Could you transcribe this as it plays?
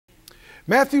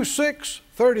Matthew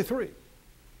 6:33.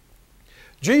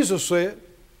 Jesus said,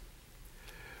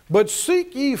 "But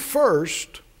seek ye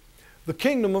first the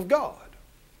kingdom of God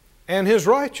and His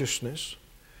righteousness."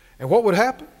 And what would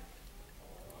happen?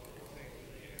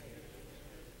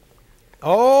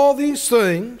 All these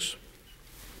things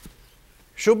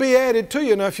shall be added to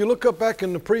you. Now, if you look up back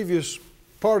in the previous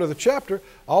part of the chapter,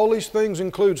 all these things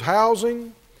includes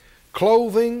housing,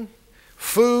 clothing,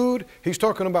 food. He's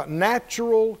talking about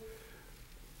natural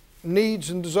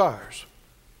needs and desires.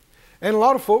 And a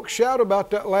lot of folks shout about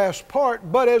that last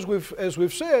part, but as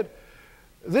we've said,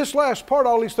 this last part,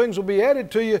 all these things will be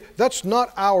added to you, that's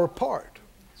not our part.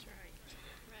 That's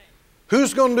right.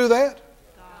 Who's going to do that?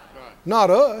 God.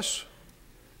 Not us.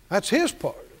 That's His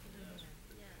part.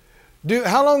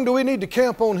 How long do we need to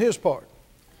camp on His part?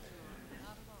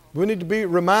 We need to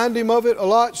remind Him of it a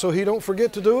lot so He don't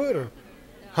forget to do it? Or,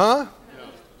 huh?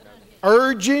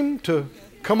 Urge Him to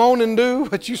come on and do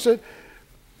what you said?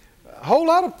 A whole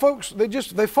lot of folks,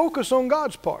 they focus on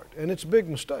God's part, and it's a big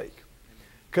mistake.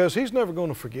 Because He's never going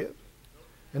to forget.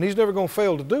 And He's never going to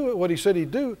fail to do it, what He said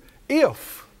He'd do,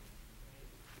 if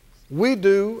we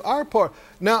do our part.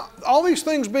 Now, all these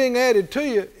things being added to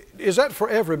you, is that for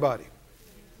everybody?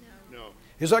 No.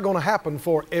 Is that going to happen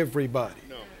for everybody?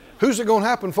 No. Who's it going to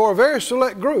happen for? A very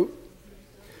select group.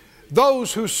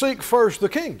 Those who seek first the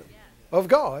kingdom of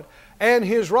God and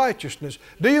His righteousness.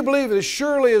 Do you believe that as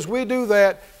surely as we do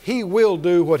that, He will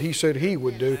do what He said He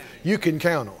would do? You can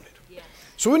count on it.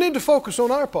 So we need to focus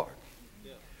on our part.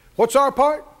 What's our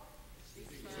part?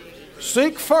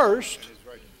 Seek first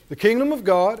the kingdom of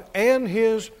God and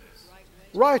His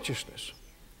righteousness.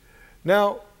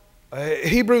 Now,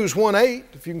 Hebrews 1:8,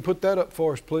 if you can put that up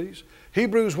for us, please.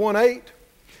 Hebrews 1:8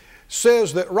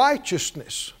 says that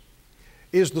righteousness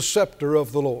is the scepter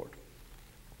of the Lord.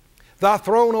 Thy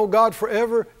throne, O God,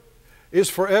 forever is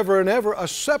forever and ever. A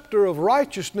scepter of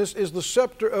righteousness is the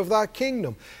scepter of Thy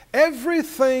kingdom.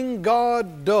 Everything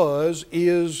God does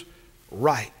is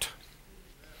right.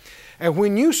 And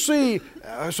when you see,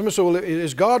 somebody say, well,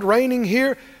 is God reigning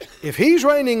here? If He's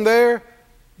reigning there,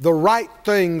 the right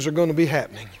things are going to be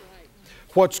happening.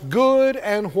 What's good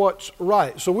and what's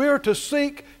right. So we are to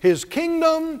seek His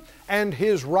kingdom and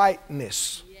His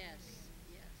rightness.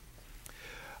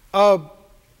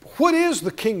 What is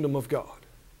the kingdom of God?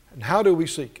 And how do we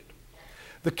seek it?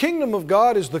 The kingdom of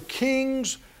God is the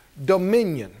king's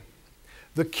dominion,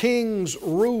 the king's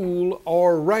rule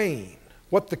or reign,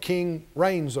 what the king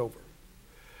reigns over.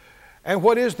 And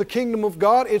what is the kingdom of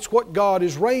God? It's what God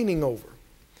is reigning over.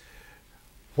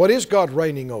 What is God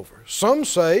reigning over? Some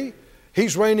say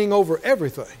He's reigning over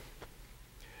everything.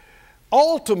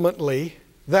 Ultimately,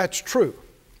 that's true.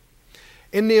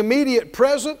 In the immediate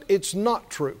present, it's not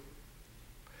true.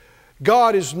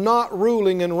 God is not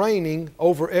ruling and reigning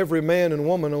over every man and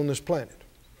woman on this planet.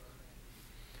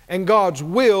 And God's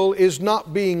will is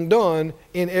not being done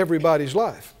in everybody's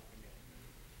life.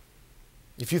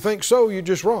 If you think so, you're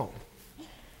just wrong.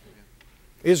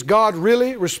 Is God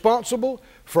really responsible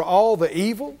for all the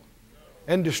evil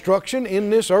and destruction in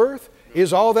this earth?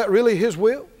 Is all that really His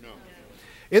will? No.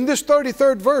 In this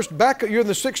 33rd verse, you're in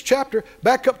the 6th chapter,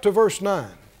 back up to verse 9.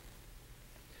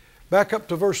 Back up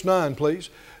to verse 9, please.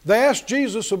 They asked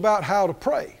Jesus about how to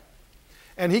pray,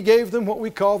 and He gave them what we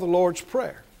call the Lord's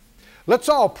Prayer. Let's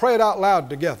all pray it out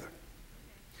loud together.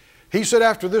 He said,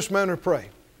 after this manner pray,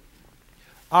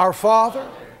 Our Father,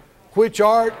 which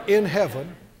art in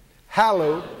heaven,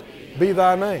 hallowed be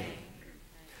Thy name.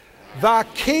 Thy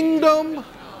kingdom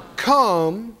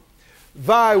come,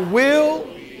 Thy will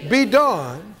be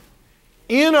done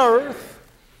in earth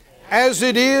as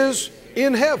it is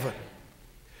in heaven.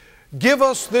 Give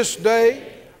us this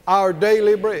day our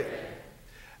daily bread,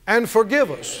 and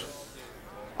forgive us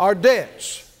our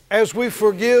debts as we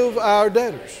forgive our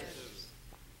debtors.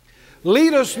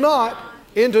 Lead us not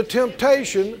into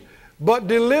temptation, but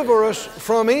deliver us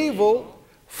from evil.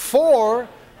 For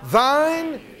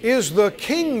Thine is the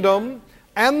kingdom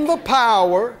and the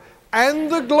power and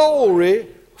the glory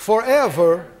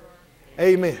forever.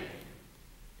 Amen.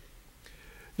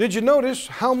 Did you notice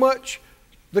how much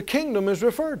the kingdom is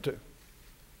referred to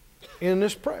in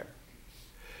this prayer?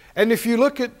 And if you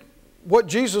look at what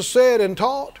Jesus said and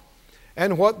taught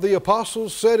and what the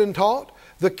apostles said and taught,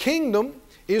 the kingdom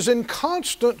is in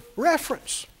constant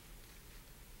reference.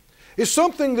 It's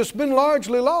something that's been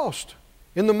largely lost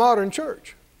in the modern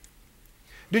church.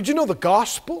 Did you know the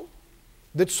gospel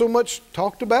that's so much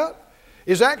talked about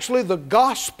is actually the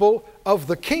gospel of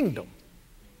the kingdom?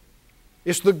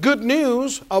 It's the good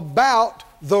news about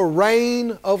the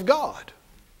reign of God.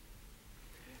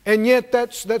 And yet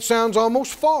that sounds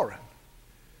almost foreign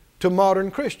to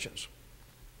modern Christians.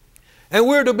 And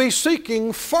we're to be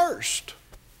seeking first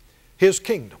His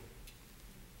kingdom.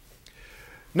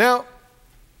 Now,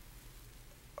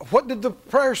 what did the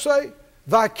prayer say?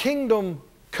 Thy kingdom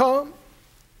come.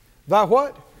 Thy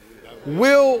what?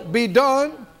 Will be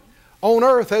done on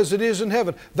earth as it is in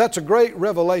heaven. That's a great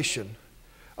revelation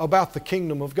about the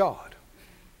kingdom of God.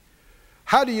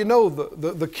 How do you know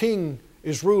the king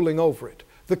is ruling over it?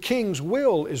 The king's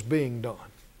will is being done.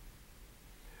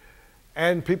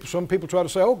 And some people try to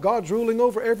say, oh, God's ruling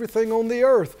over everything on the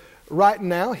earth. Right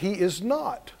now, He is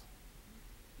not.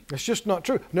 It's just not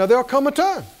true. Now, there'll come a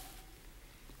time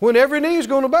when every knee is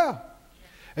going to bow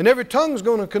and every tongue is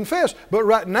going to confess. But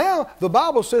right now, the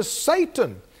Bible says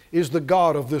Satan is the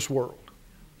god of this world.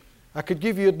 I could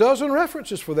give you a dozen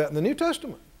references for that in the New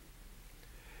Testament.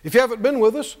 If you haven't been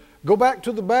with us, go back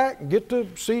to the back, get the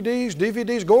CDs,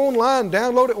 DVDs, go online,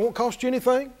 download it, it won't cost you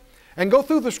anything, and go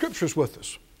through the Scriptures with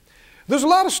us. There's a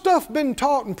lot of stuff been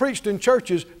taught and preached in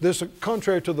churches that's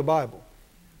contrary to the Bible.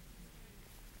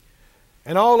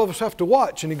 And all of us have to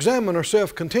watch and examine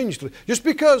ourselves continuously. Just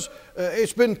because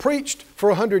it's been preached for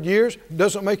 100 years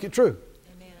doesn't make it true.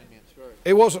 Amen.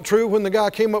 It wasn't true when the guy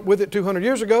came up with it 200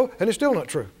 years ago, and it's still not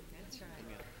true. That's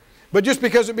right. But just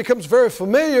because it becomes very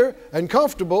familiar and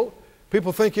comfortable,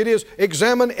 people think it is.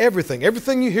 Examine everything.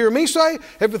 Everything you hear me say,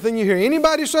 everything you hear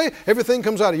anybody say, everything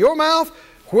comes out of your mouth.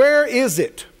 Where is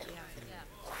it?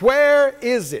 Where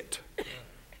is it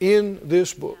in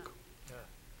this book?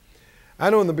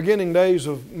 I know in the beginning days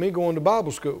of me going to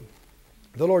Bible school,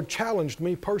 the Lord challenged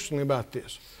me personally about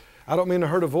this. I don't mean I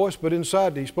heard a voice, but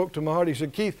inside He spoke to my heart. He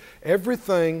said, Keith,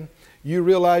 everything you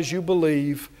realize you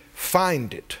believe,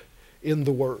 find it in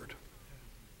the Word.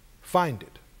 Find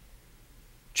it.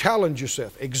 Challenge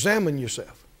yourself. Examine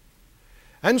yourself.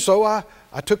 And so I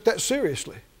took that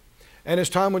seriously. And as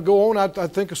time would go on,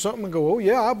 I'd think of something and go, oh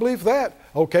yeah, I believe that.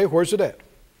 Okay, where's it at?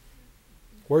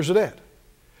 Where's it at?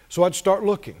 So I'd start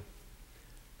looking.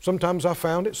 Sometimes I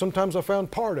found it. Sometimes I found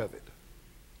part of it.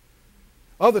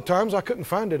 Other times I couldn't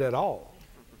find it at all.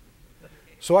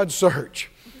 So I'd search.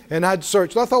 And I'd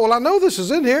search. And I thought, well, I know this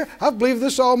is in here. I've believed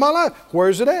this all my life.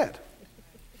 Where's it at?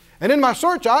 And in my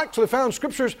search, I actually found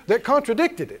scriptures that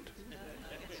contradicted it.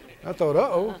 I thought,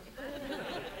 uh-oh.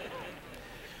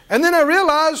 And then I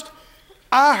realized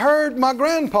I heard my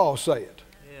grandpa say it.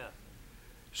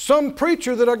 Some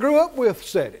preacher that I grew up with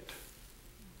said it.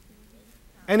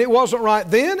 And it wasn't right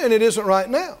then, and it isn't right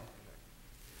now.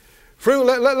 Friend,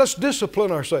 let's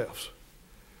discipline ourselves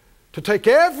to take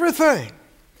everything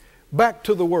back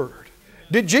to the Word.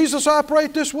 Did Jesus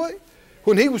operate this way?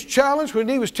 When He was challenged, when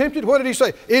He was tempted, what did He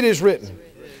say? It is written.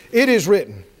 It is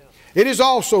written. It is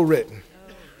also written.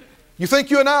 You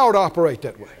think you and I ought to operate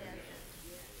that way?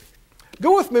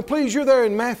 Go with me, please. You're there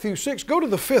in Matthew 6. Go to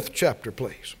the 5th chapter,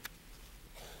 please.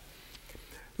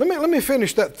 Let me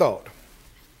finish that thought.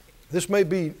 This may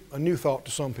be a new thought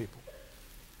to some people.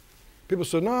 People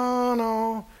say,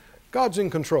 no, God's in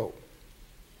control.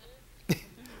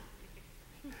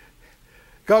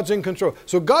 God's in control.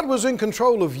 So God was in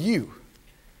control of you.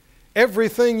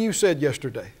 Everything you said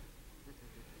yesterday.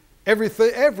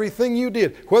 Everything you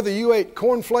did. Whether you ate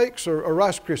cornflakes or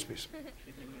Rice Krispies.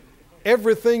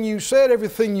 Everything you said,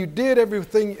 everything you did,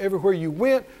 everywhere you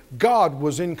went, God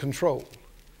was in control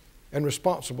and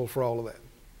responsible for all of that.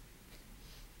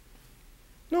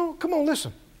 No, come on,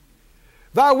 listen.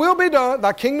 Thy will be done,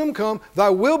 thy kingdom come, thy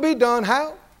will be done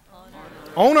how?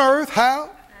 On earth, how?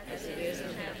 As it is in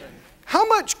heaven. How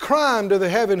much crime do they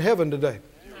have in heaven today?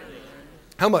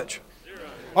 How much?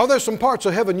 Are there some parts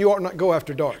of heaven you ought not go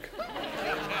after dark?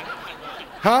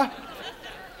 Huh?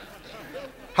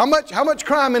 How much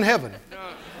crime in heaven?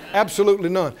 Absolutely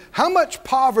none. How much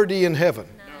poverty in heaven?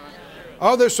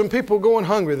 Are there some people going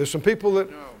hungry? There's some people that...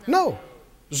 No.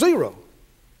 Zero.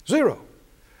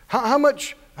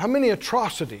 How many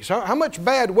atrocities? How much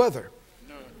bad weather?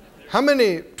 How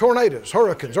many tornadoes,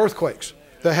 hurricanes, earthquakes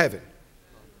they're having?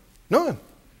 None.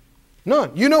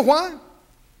 You know why?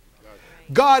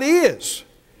 God is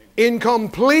in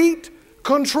complete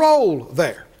control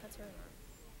there.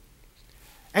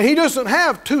 And He doesn't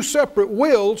have two separate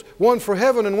wills, one for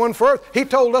heaven and one for earth. He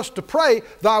told us to pray,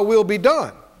 thy will be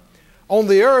done on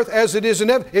the earth as it is in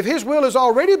heaven. If His will is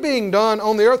already being done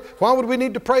on the earth, why would we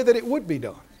need to pray that it would be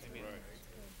done?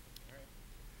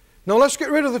 Now let's get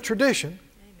rid of the tradition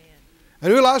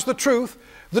and realize the truth.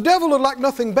 The devil would like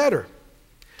nothing better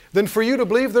than for you to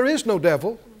believe there is no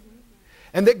devil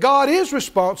and that God is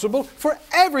responsible for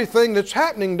everything that's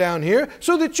happening down here,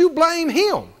 so that you blame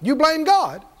Him. You blame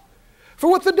God for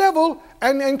what the devil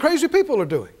and crazy people are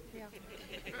doing.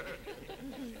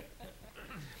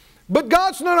 But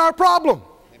God's not our problem.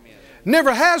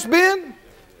 Never has been,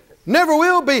 Never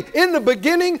will be. In the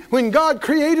beginning, when God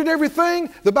created everything,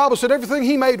 the Bible said everything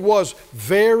He made was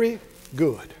very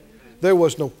good. There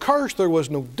was no curse, there was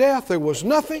no death, there was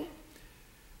nothing.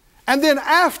 And then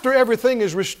after everything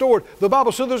is restored, the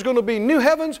Bible said there's going to be new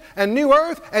heavens and new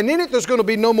earth, and in it there's going to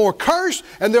be no more curse,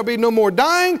 and there'll be no more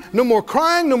dying, no more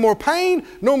crying, no more pain,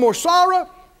 no more sorrow.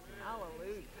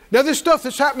 Hallelujah. Now this stuff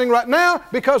that's happening right now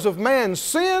because of man's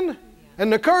sin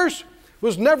and the curse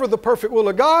was never the perfect will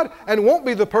of God and won't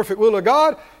be the perfect will of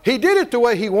God. He did it the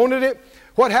way He wanted it.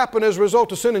 What happened as a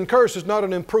result of sin and curse is not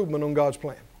an improvement on God's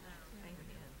plan.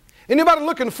 Anybody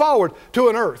looking forward to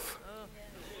an earth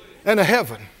and a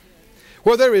heaven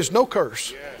where there is no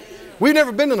curse? We've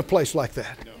never been in a place like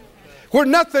that. Where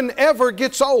nothing ever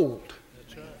gets old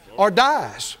or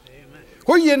dies.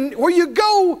 Where you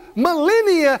go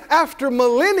millennia after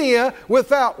millennia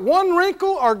without one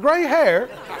wrinkle or gray hair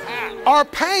or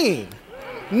pain.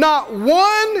 Not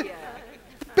one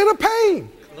bit of pain.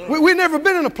 We've never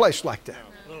been in a place like that.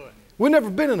 We've never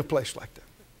been in a place like that.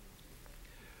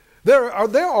 There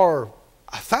are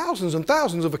thousands and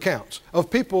thousands of accounts of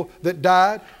people that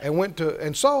died and went to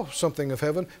and saw something of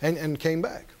heaven and came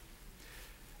back.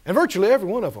 And virtually every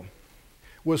one of them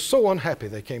was so unhappy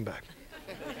they came back.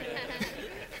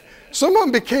 Some of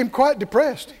them became quite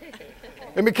depressed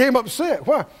and became upset.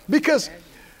 Why? Because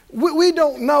we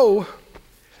don't know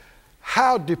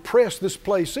how depressed this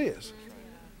place is.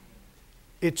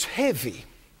 It's heavy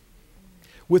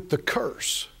with the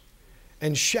curse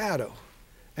and shadow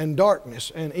and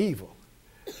darkness and evil.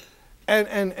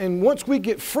 And once we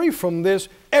get free from this,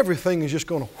 everything is just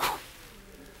going to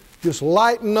just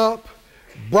lighten up,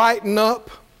 brighten up.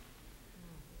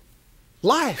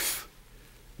 Life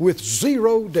with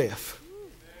zero death.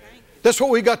 That's what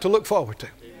we got to look forward to.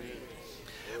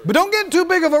 But don't get in too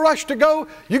big of a rush to go.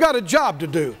 You got a job to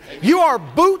do. You are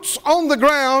boots on the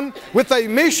ground with a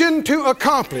mission to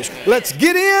accomplish. Let's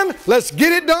get in, let's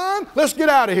get it done, let's get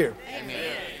out of here.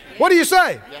 Amen. What do you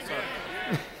say? Yes,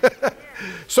 sir.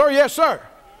 Sir, yes, sir.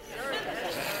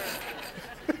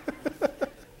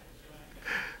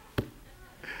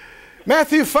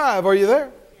 Matthew 5, are you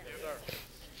there? Yes, sir.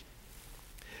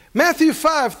 Matthew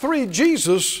 5:3,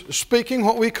 Jesus speaking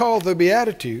what we call the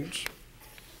Beatitudes.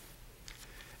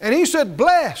 And He said,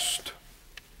 blessed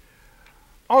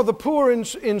are the poor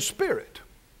in spirit,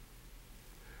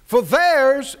 for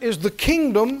theirs is the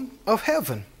kingdom of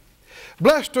heaven.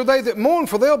 Blessed are they that mourn,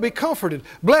 for they'll be comforted.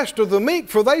 Blessed are the meek,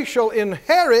 for they shall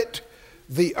inherit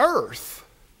the earth.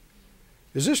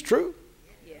 Is this true?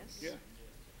 Yes. Yeah.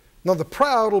 Now the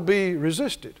proud will be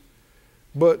resisted,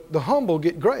 but the humble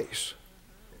get grace.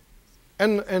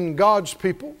 And God's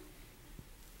people,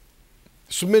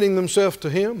 submitting themselves to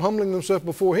Him, humbling themselves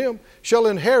before Him, shall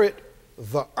inherit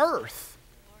the earth.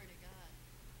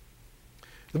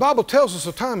 The Bible tells us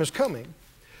a time is coming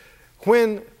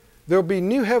when there'll be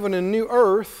new heaven and new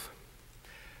earth.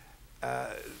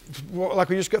 Like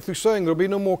we just got through saying, there'll be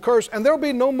no more curse, and there'll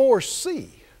be no more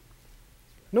sea,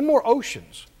 no more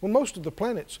oceans. Well, most of the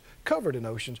planet's covered in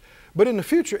oceans, but in the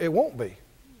future it won't be.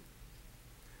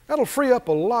 That'll free up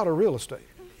a lot of real estate.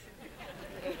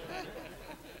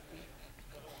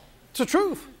 It's the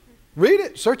truth. Read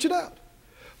it, search it out.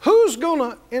 Who's going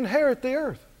to inherit the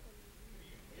earth?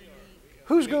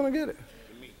 Who's going to get it?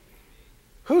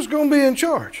 Who's going to be in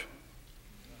charge?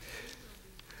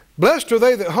 Blessed are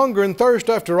they that hunger and thirst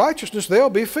after righteousness, they'll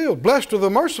be filled. Blessed are the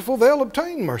merciful, they'll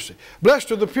obtain mercy.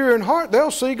 Blessed are the pure in heart, they'll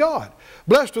see God.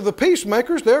 Blessed are the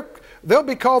peacemakers, they'll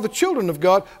be called the children of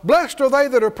God. Blessed are they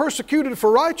that are persecuted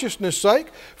for righteousness' sake,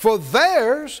 for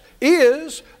theirs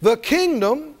is the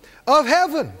kingdom of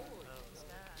heaven.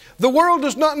 The world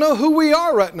does not know who we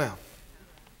are right now.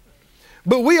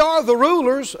 But we are the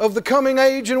rulers of the coming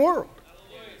age and world.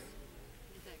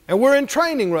 And we're in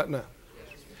training right now.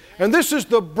 And this is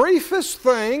the briefest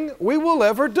thing we will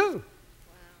ever do.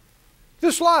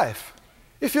 This life,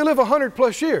 if you live 100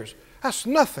 plus years, that's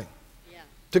nothing.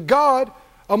 To God,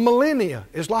 a millennia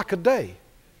is like a day.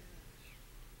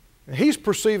 And He's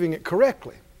perceiving it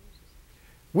correctly.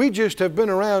 We just have been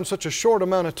around such a short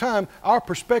amount of time, our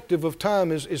perspective of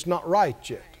time is not right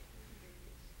yet.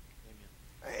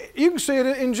 You can see it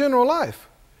in general life.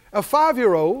 A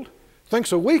 5-year-old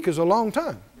thinks a week is a long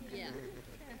time. Yeah.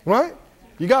 Right?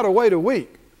 You got to wait a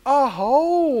week. A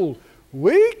whole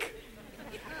week?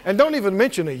 And don't even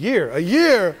mention a year. A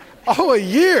year, oh, a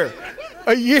year.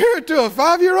 A year to a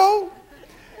 5-year-old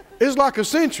is like a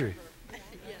century.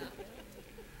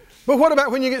 But what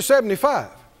about when you get 75?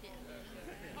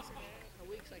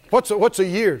 What's a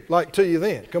year like to you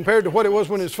then compared to what it was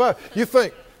when it was 5? You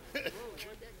think,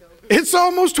 it's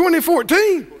almost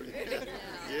 2014.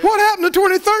 What happened to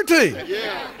 2013?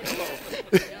 Yeah.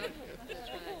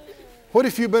 What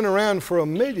if you've been around for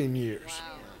 1,000,000 years?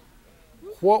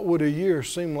 What would a year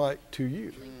seem like to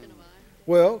you?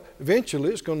 Well,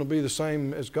 eventually it's going to be the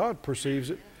same as God perceives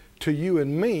it. To you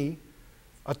and me,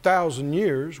 1,000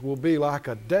 years will be like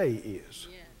a day is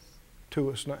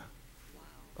to us now.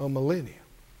 A millennium.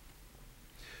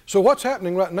 So what's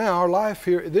happening right now, our life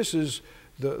here, this is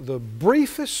the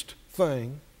briefest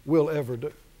thing we'll ever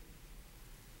do.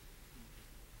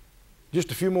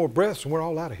 Just a few more breaths and we're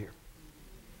all out of here.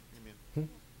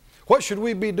 What should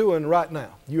we be doing right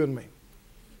now, you and me?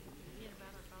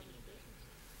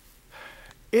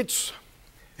 It's,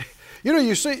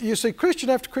 you see Christian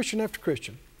after Christian after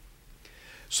Christian.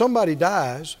 Somebody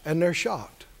dies and they're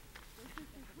shocked.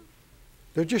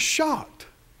 They're just shocked.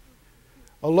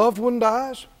 A loved one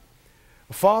dies,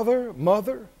 a father,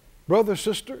 mother, brother,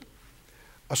 sister,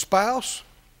 a spouse,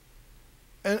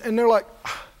 and they're like,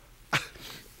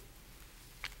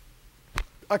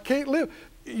 I can't live.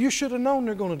 You should have known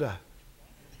they're going to die.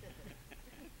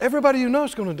 Everybody you know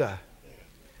is going to die.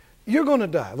 You're going to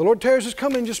die. The Lord tarries His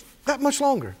coming just that much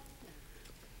longer.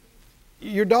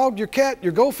 Your dog, your cat,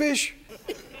 your goldfish.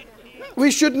 We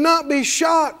should not be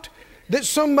shocked that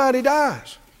somebody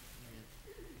dies.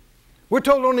 We're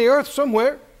told on the earth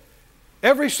somewhere,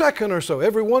 every second or so,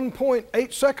 every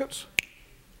 1.8 seconds,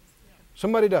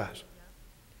 somebody dies.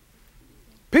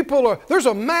 There's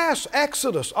a mass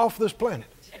exodus off this planet.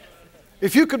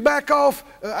 If you could back off,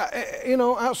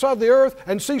 outside the earth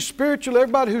and see spiritually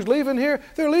everybody who's leaving here,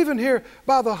 they're leaving here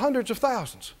by the hundreds of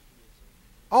thousands.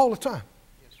 All the time.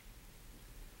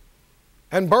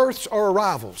 And births are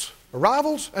arrivals.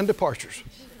 Arrivals and departures.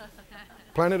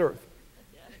 Planet Earth.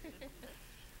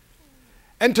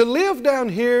 And to live down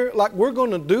here like we're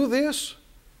going to do this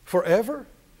forever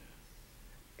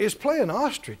is playing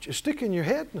ostrich. It's sticking your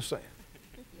head in the sand.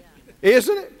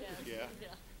 Isn't it?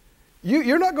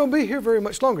 You're not going to be here very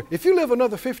much longer. If you live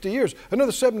another 50 years,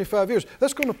 another 75 years,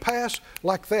 that's going to pass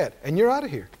like that, and you're out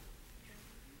of here.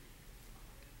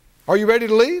 Are you ready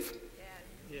to leave?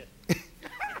 Yeah.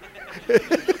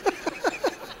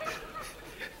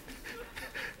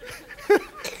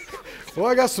 Well,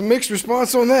 I got some mixed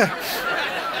response on that.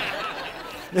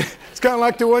 It's kind of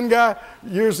like the one guy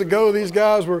years ago. These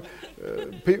guys were,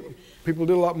 people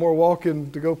did a lot more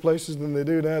walking to go places than they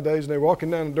do nowadays, and they were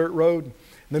walking down a dirt road.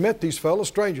 They met these fellows,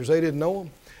 strangers. They didn't know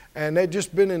them. And they'd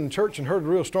just been in church and heard a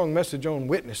real strong message on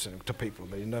witnessing to people.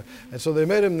 And so they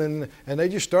met him, and they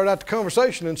just started out the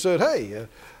conversation and said, hey,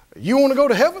 you want to go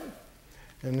to heaven?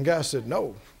 And the guy said,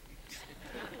 no.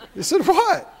 He said,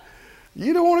 what?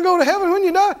 You don't want to go to heaven when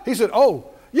you die? He said, oh,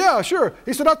 yeah, sure.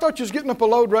 He said, I thought you was getting up a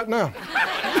load right now.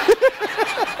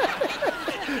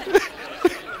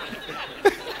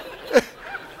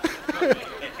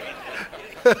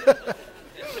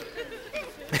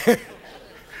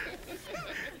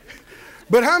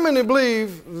 But how many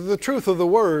believe the truth of the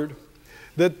word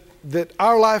that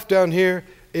our life down here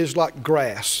is like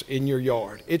grass in your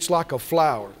yard? It's like a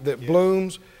flower that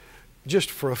blooms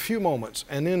just for a few moments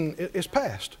and then it's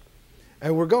past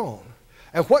and we're gone.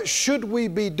 And what should we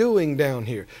be doing down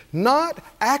here? Not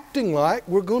acting like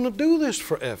we're going to do this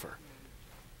forever,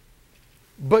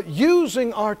 but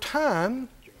using our time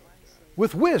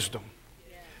with wisdom,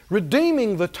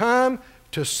 redeeming the time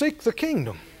to seek the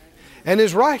kingdom and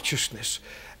His righteousness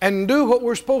and do what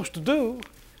we're supposed to do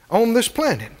on this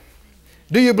planet.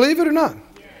 Do you believe it or not?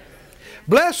 Yes.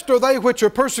 Blessed are they which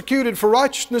are persecuted for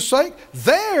righteousness' sake.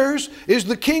 Theirs is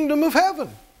the kingdom of heaven.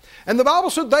 And the Bible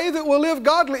said, they that will live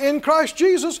godly in Christ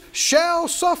Jesus shall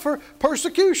suffer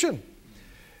persecution.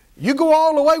 You go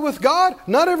all the way with God,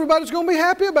 not everybody's going to be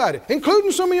happy about it,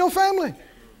 including some of your family.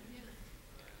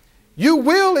 You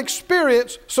will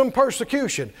experience some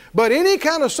persecution, but any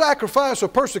kind of sacrifice or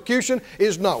persecution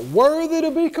is not worthy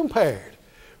to be compared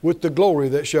with the glory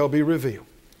that shall be revealed.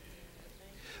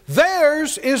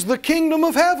 Theirs is the kingdom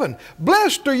of heaven.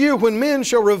 Blessed are you when men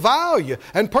shall revile you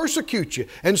and persecute you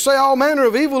and say all manner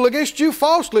of evil against you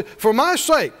falsely for my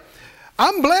sake.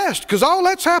 I'm blessed because all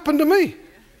that's happened to me.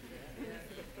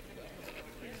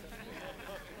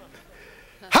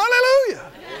 Hallelujah!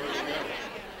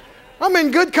 I'm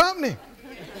in good company.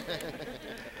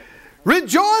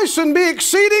 Rejoice and be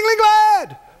exceedingly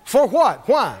glad. For what?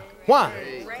 Why?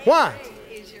 Why?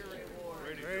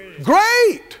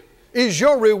 Great is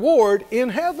your reward in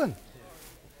heaven.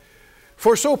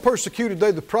 For so persecuted they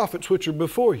the prophets which are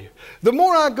before you. The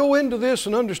more I go into this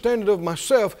and understand it of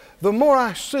myself, the more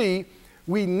I see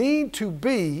we need to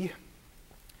be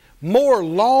more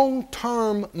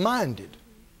long-term minded.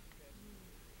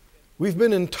 We've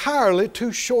been entirely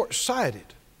too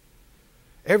short-sighted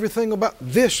everything about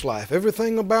this life,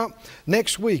 everything about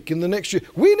next week and the next year.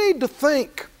 We need to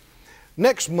think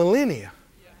next millennia.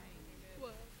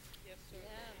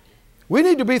 We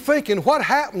need to be thinking what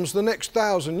happens the next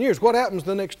 1,000 years, what happens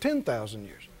the next 10,000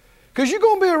 years. Because you're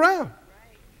going to be around.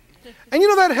 And you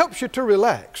know that helps you to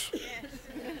relax.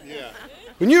 Yeah.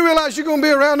 When you realize you're going to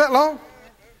be around that long,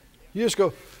 you just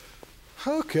go,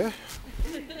 okay.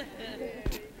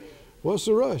 What's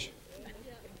the rush?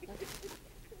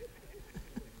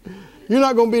 You're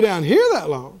not going to be down here that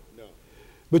long,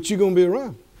 but you're going to be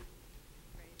around.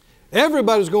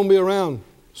 Everybody's going to be around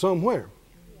somewhere.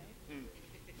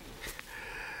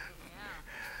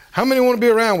 How many want to be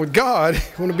around with God?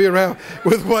 Want to be around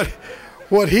with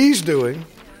what He's doing?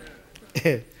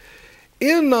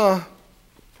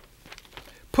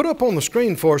 Put up on the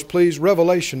screen for us, please,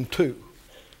 Revelation 2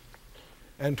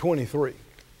 and 23.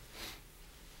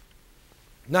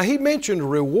 Now, he mentioned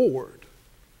reward,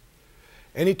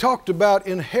 and he talked about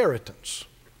inheritance.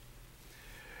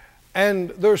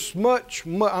 And there's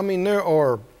there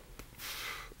are,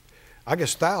 I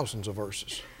guess, thousands of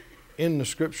verses in the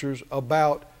Scriptures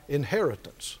about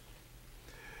inheritance.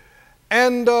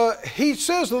 And he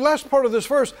says in the last part of this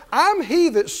verse, I'm He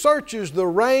that searches the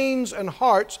reins and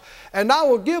hearts, and I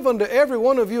will give unto every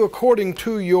one of you according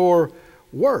to your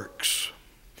works.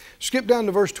 Skip down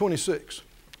to verse 26.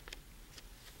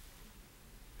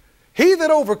 He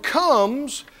that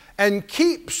overcomes and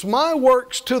keeps my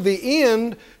works to the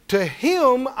end, to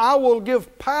him I will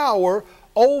give power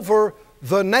over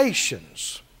the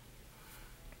nations.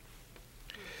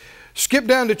 Skip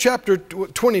down to chapter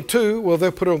 22. Well,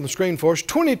 they'll put it on the screen for us.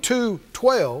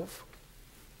 22:12.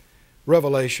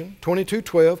 Revelation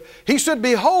 22:12. He said,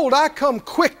 behold, I come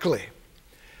quickly.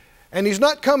 And He's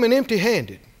not coming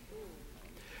empty-handed.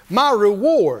 My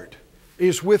reward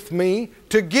is with me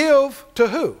to give to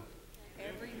who?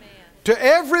 Every man. To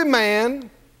every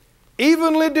man,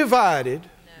 evenly divided.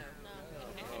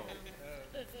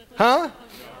 Huh?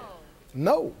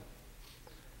 No.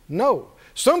 No.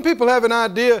 Some people have an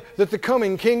idea that the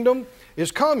coming kingdom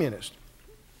is communist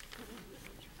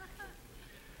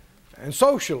and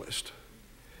socialist,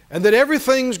 and that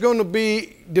everything's going to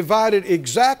be divided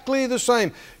exactly the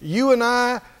same. You and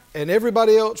I and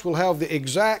everybody else will have the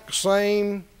exact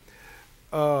same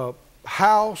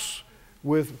house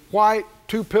with white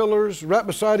 2 pillars right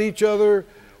beside each other,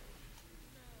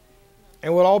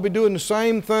 and we'll all be doing the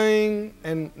same thing.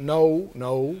 And no.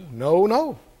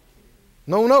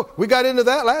 We got into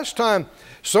that last time.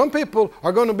 Some people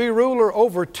are going to be ruler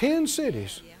over 10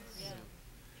 cities.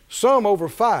 Some over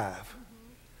 5.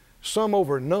 Some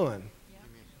over none.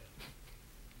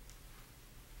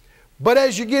 But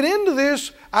as you get into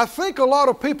this, I think a lot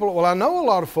of people, well, I know a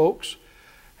lot of folks,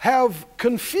 have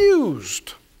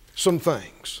confused some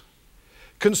things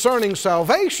concerning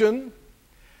salvation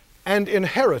and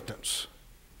inheritance,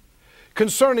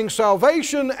 concerning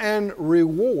salvation and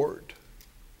reward.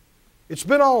 It's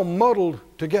been all muddled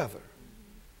together.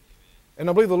 And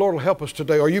I believe the Lord will help us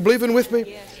today. Are you believing with me?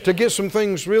 Yes. To get some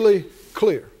things really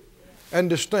clear and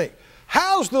distinct.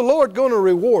 How's the Lord going to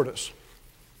reward us?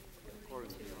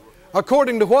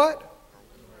 According to what?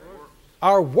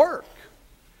 Our work.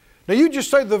 Now you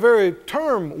just say the very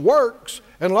term works,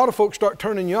 and a lot of folks start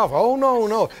turning you off. Oh,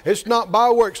 no, it's not by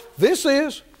works. This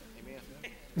is.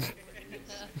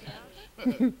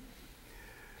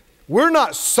 We're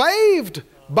not saved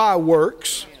by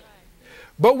works,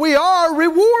 but we are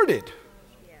rewarded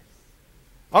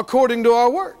according to our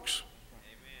works.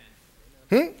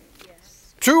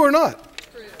 True or not?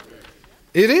 True.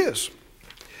 It is.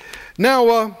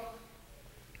 Now,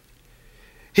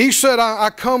 He said, I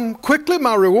come quickly,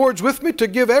 my reward's with me, to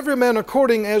give every man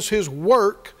according as his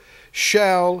work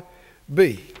shall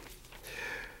be.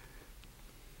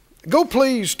 Go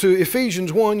please to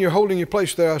Ephesians 1. You're holding your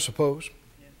place there, I suppose.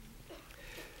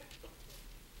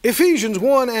 Ephesians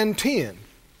 1 and 10.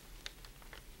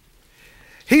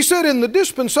 He said, in the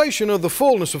dispensation of the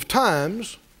fullness of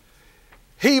times,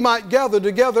 He might gather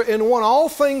together in one all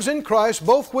things in Christ,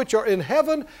 both which are in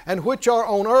heaven and which are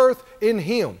on earth in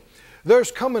Him.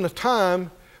 There's coming a time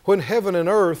when heaven and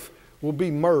earth will be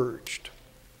merged.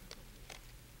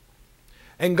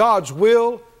 And God's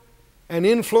will and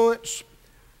influence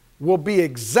will be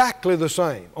exactly the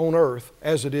same on earth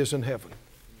as it is in heaven.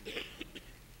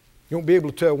 You won't be able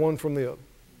to tell one from the other.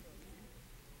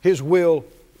 His will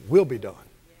be done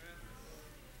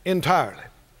entirely.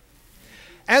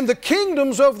 And the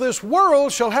kingdoms of this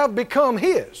world shall have become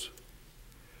His.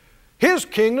 His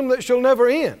kingdom that shall never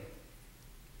end.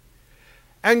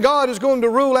 And God is going to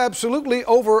rule absolutely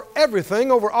over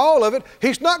everything, over all of it.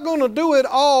 He's not going to do it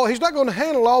all. He's not going to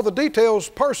handle all the details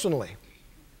personally.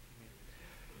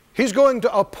 He's going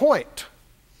to appoint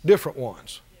different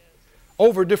ones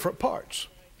over different parts.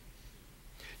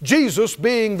 Jesus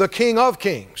being the King of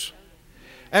kings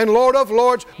and Lord of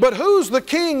lords. But who's the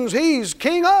kings He's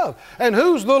King of? And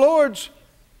who's the lords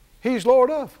He's Lord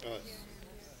of?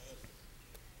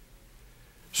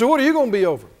 So what are you going to be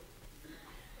over?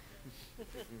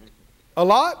 A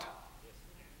lot?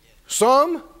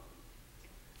 Some?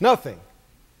 Nothing.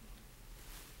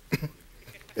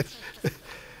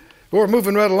 We're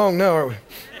moving right along now, aren't we?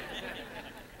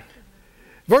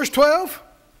 Verse 12,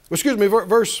 excuse me,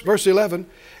 verse 11.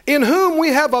 In whom we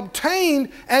have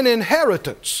obtained an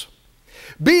inheritance,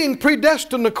 being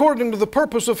predestined according to the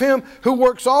purpose of Him who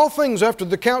works all things after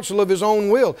the counsel of His own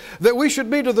will, that we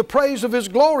should be to the praise of His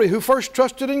glory, who first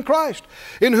trusted in Christ,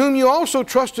 in whom you also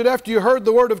trusted after you heard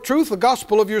the word of truth, the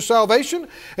gospel of your salvation,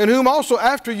 in whom also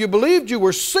after you believed you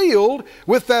were sealed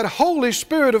with that Holy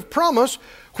Spirit of promise,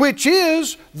 which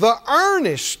is the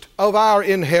earnest of our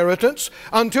inheritance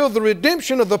until the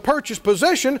redemption of the purchased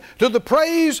possession to the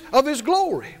praise of His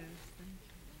glory.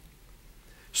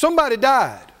 Somebody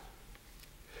died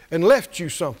and left you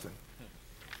something.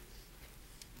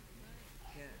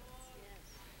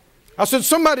 I said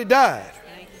somebody died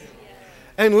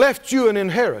and left you an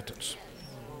inheritance.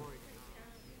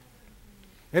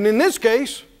 And in this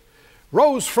case,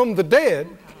 rose from the dead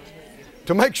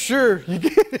to make sure you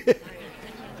get it.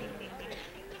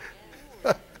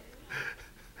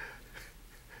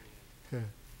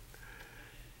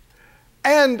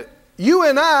 And you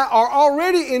and I are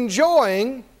already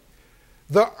enjoying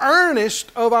the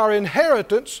earnest of our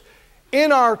inheritance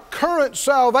in our current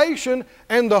salvation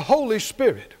and the Holy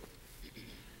Spirit.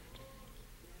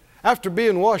 After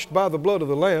being washed by the blood of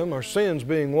the Lamb, our sins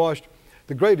being washed,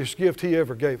 the greatest gift He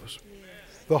ever gave us,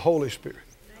 the Holy Spirit.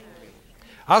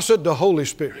 I said the Holy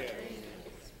Spirit.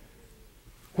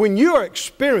 When you are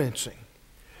experiencing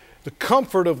the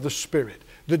comfort of the Spirit,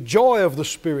 the joy of the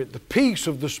Spirit, the peace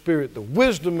of the Spirit, the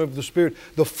wisdom of the Spirit,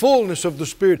 the fullness of the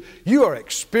Spirit, you are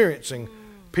experiencing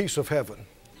piece of heaven,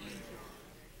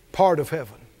 part of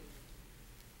heaven.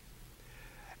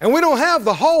 And we don't have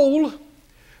the whole,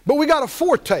 but we got a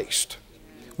foretaste.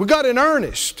 We got an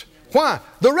earnest. Why?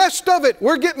 The rest of it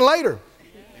we're getting later.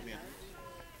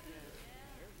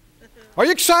 Are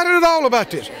you excited at all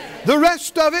about this? The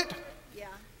rest of it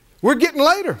we're getting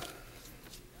later.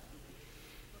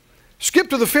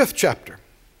 Skip to the 5th chapter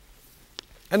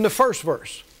and the 1st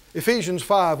verse, Ephesians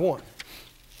 5:1.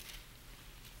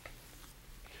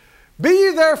 Be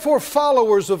ye therefore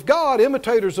followers of God,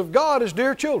 imitators of God as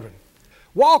dear children.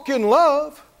 Walk in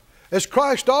love, as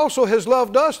Christ also has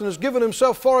loved us and has given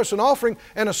Himself for us an offering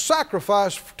and a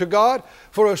sacrifice to God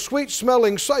for a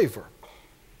sweet-smelling savor.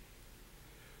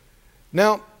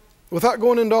 Now, without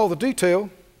going into all the detail,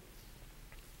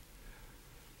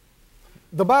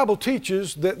 the Bible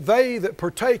teaches that they that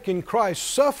partake in Christ's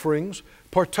sufferings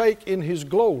partake in His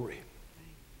glory.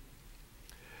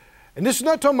 And this is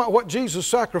not talking about what Jesus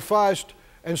sacrificed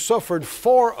and suffered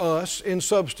for us in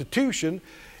substitution.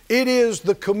 It is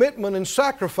the commitment and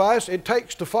sacrifice it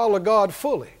takes to follow God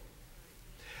fully.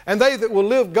 And they that will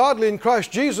live godly in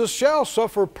Christ Jesus shall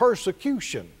suffer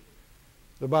persecution,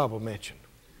 the Bible mentioned.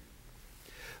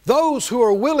 Those who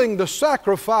are willing to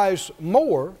sacrifice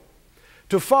more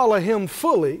to follow Him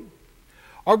fully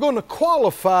are going to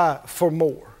qualify for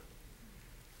more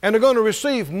and are going to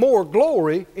receive more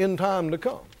glory in time to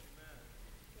come.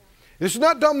 This is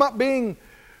not talking about being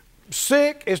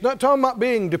sick. It's not talking about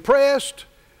being depressed.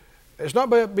 It's not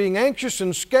about being anxious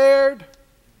and scared.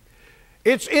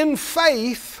 It's in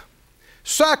faith,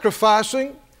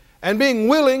 sacrificing, and being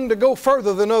willing to go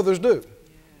further than others do.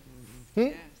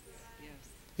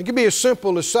 It can be as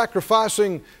simple as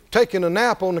sacrificing taking a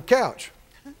nap on the couch.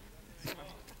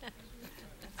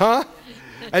 Huh?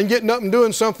 And getting up and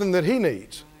doing something that He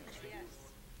needs.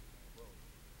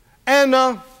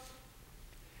 And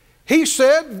He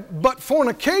said, but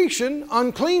fornication,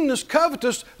 uncleanness,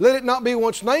 covetous, let it not be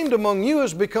once named among you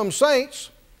as become saints.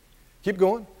 Keep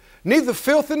going. Neither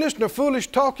filthiness, nor foolish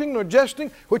talking, nor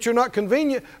jesting, which are not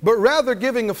convenient, but rather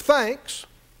giving of thanks.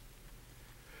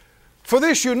 For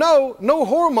this you know, no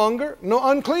whoremonger, no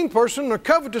unclean person, nor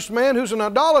covetous man who's an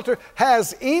idolater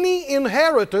has any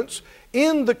inheritance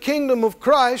in the kingdom of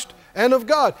Christ and of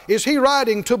God. Is he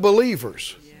writing to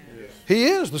believers? Yes. He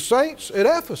is, the saints at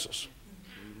Ephesus.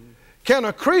 Can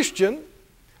a Christian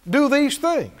do these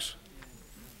things?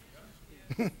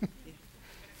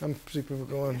 I'm see people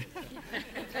going,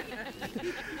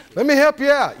 let me help you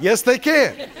out. Yes, they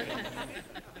can.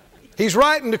 He's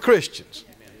writing to Christians.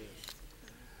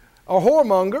 A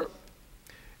whoremonger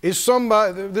is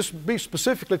somebody, this would be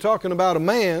specifically talking about a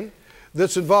man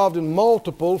that's involved in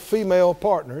multiple female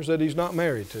partners that he's not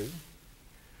married to.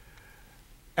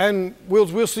 And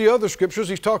we'll see other scriptures.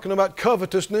 He's talking about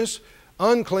covetousness,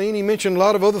 unclean. He mentioned a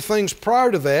lot of other things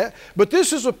prior to that. But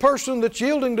this is a person that's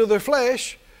yielding to their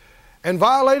flesh and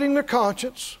violating their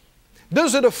conscience.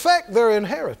 Does it affect their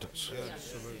inheritance?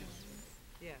 Yes.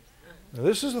 Yes. Now,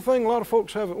 this is the thing a lot of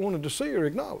folks haven't wanted to see or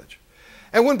acknowledge.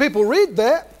 And when people read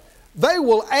that, they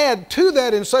will add to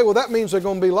that and say, well, that means they're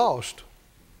going to be lost.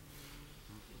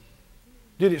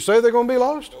 Did it say they're going to be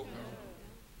lost?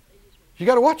 You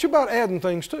got to watch about adding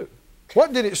things too.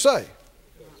 What did it say?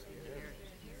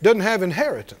 Doesn't have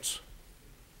inheritance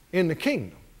in the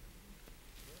kingdom.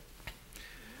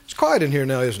 It's quiet in here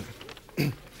now, isn't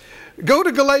it? Go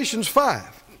to Galatians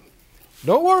 5.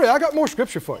 Don't worry, I got more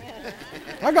scripture for you.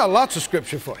 I got lots of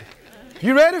scripture for you.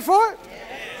 You ready for it?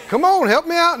 Come on, help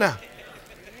me out now.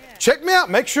 Check me out.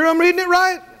 Make sure I'm reading it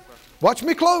right. Watch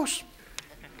me close.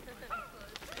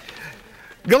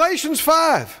 Galatians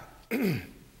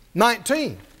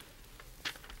 5:19.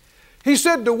 He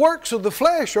said, the works of the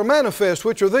flesh are manifest,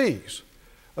 which are these.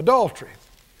 Adultery.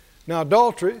 Now,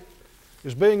 adultery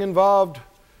is being involved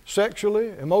sexually,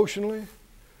 emotionally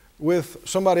with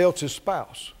somebody else's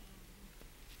spouse.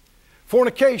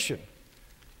 Fornication.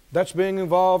 That's being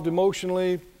involved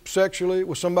emotionally, sexually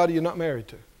with somebody you're not married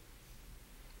to.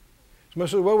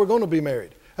 Somebody says, well, we're going to be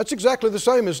married. That's exactly the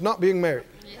same as not being married.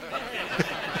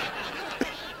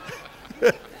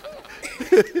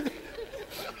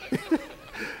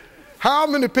 How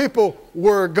many people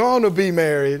were going to be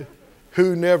married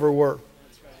who never were?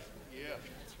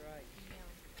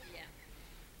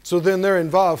 So then they're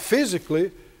involved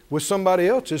physically with somebody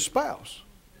else's spouse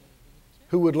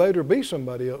who would later be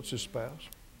somebody else's spouse.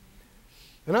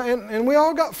 And we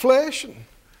all got flesh and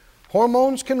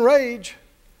hormones can rage,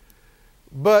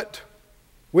 but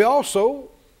we also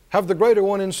have the greater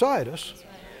one inside us.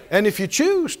 And if you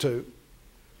choose to,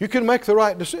 you can make the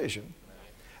right decision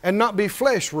and not be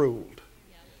flesh ruled,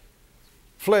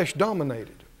 flesh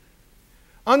dominated.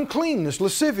 Uncleanness,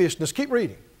 lasciviousness, keep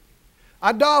reading.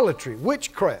 Idolatry,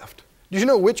 witchcraft. Did you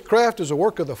know witchcraft is a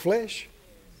work of the flesh?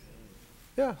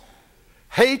 Yeah.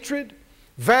 Hatred,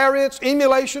 variance,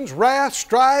 emulations, wrath,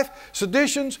 strife,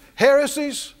 seditions,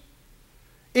 heresies,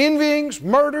 envyings,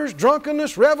 murders,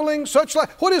 drunkenness, reveling, such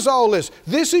like. What is all this?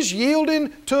 This is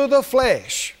yielding to the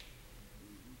flesh.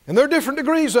 And there are different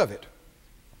degrees of it.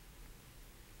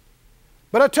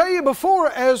 But I tell you before,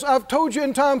 as I've told you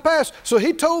in time past, so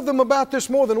he told them about this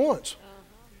more than once.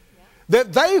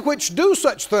 That they which do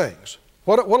such things,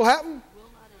 what will happen?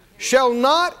 Shall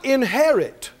not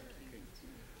inherit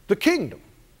the kingdom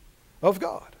of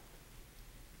God.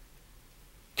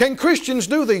 Can Christians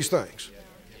do these things?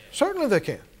 Certainly they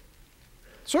can.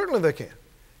 Certainly they can.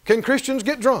 Can Christians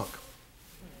get drunk?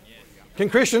 Can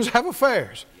Christians have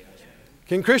affairs?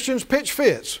 Can Christians pitch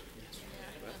fits?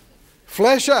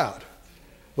 Flesh out?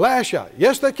 Lash out?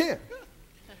 Yes, they can.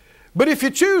 But if you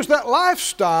choose that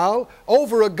lifestyle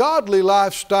over a godly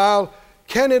lifestyle,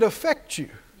 can it affect you?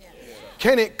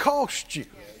 Can it cost you?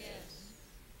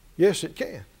 Yes, it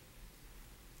can.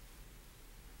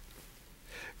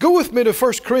 Go with me to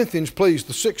 1 Corinthians, please,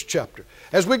 the 6th chapter.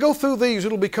 As we go through these,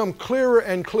 it'll become clearer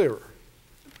and clearer,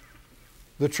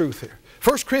 the truth here.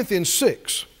 1 Corinthians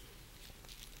 6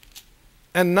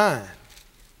 and 9.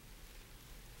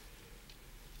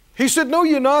 He said, know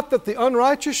ye not that the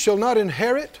unrighteous shall not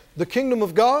inherit the kingdom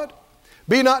of God?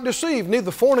 Be not deceived,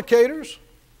 neither fornicators.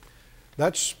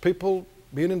 That's people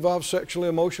being involved sexually,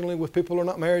 emotionally with people who are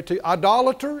not married to.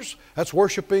 Idolaters, that's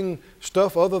worshiping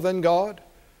stuff other than God.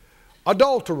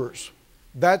 Adulterers,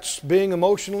 that's being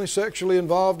emotionally, sexually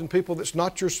involved in people that's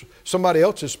not somebody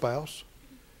else's spouse.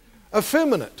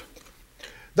 Effeminate,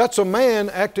 that's a man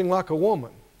acting like a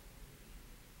woman.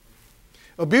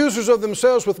 Abusers of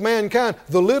themselves with mankind,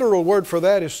 the literal word for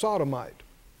that is sodomite.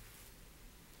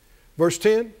 Verse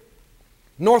 10,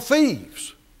 nor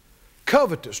thieves,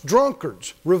 covetous,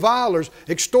 drunkards, revilers,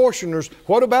 extortioners.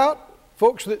 What about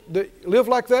folks that live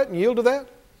like that and yield to that?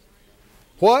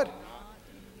 What?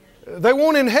 They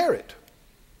won't inherit.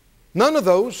 None of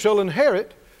those shall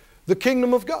inherit the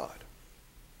kingdom of God.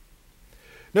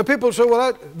 Now people say,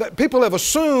 well, people have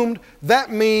assumed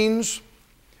that means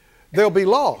they'll be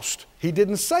lost. He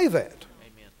didn't say that.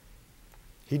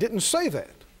 He didn't say that.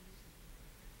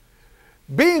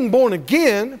 Being born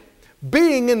again,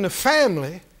 being in the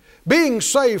family, being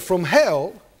saved from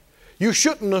hell, you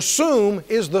shouldn't assume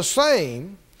is the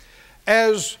same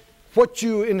as what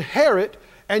you inherit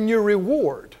and your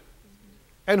reward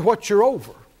and what you're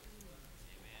over.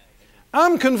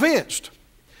 I'm convinced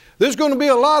there's going to be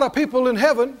a lot of people in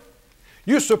heaven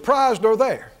you're surprised are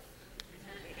there.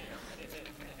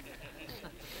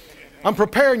 I'm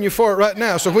preparing you for it right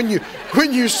now. So when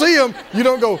you see them, you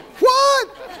don't go, what?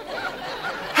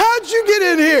 How'd you get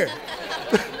in here?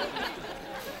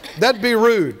 That'd be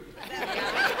rude.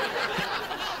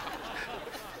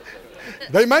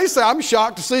 They may say, I'm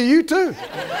shocked to see you too.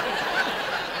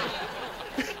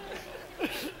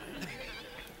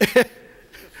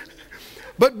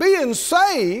 But being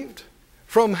saved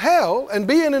from hell and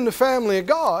being in the family of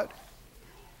God,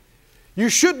 you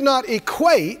should not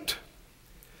equate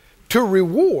to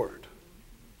reward.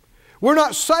 We're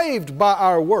not saved by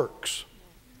our works.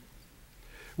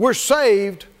 We're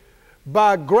saved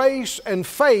by grace and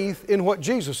faith in what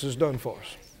Jesus has done for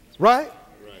us. Right?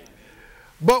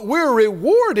 But we're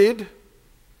rewarded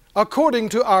according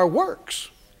to our works.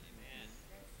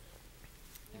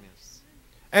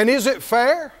 And is it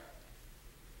fair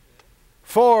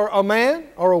for a man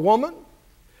or a woman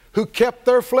who kept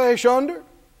their flesh under,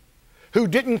 who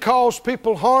didn't cause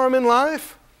people harm in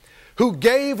life, who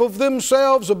gave of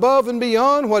themselves above and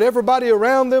beyond what everybody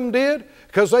around them did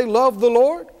because they loved the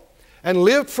Lord and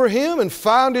lived for Him and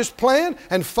found His plan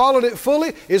and followed it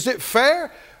fully? Is it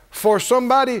fair for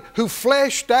somebody who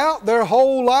fleshed out their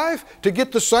whole life to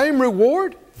get the same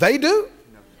reward they do?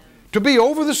 To be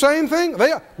over the same thing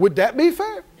they are? Would that be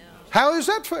fair? No. How is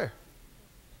that fair?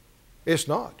 It's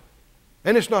not.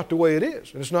 And it's not the way it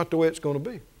is. And it's not the way it's going to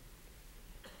be.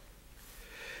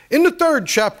 In the 3rd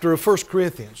chapter of 1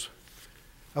 Corinthians,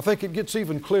 I think it gets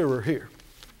even clearer here.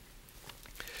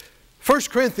 1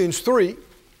 Corinthians 3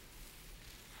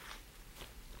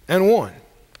 and 1.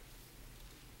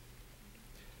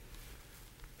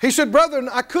 He said, brethren,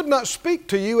 I could not speak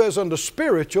to you as unto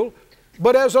spiritual,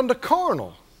 but as unto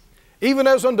carnal, even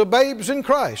as unto babes in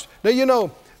Christ. Now, you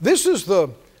know, this is the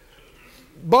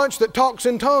bunch that talks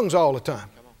in tongues all the time.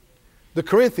 The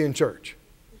Corinthian church.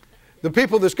 The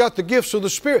people that's got the gifts of the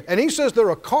Spirit. And he says they're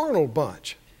a carnal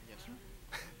bunch.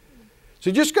 So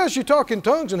just because you talk in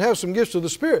tongues and have some gifts of the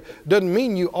Spirit doesn't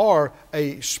mean you are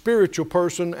a spiritual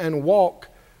person and walk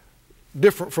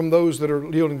different from those that are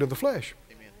yielding to the flesh.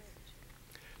 Amen.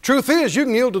 Truth is, you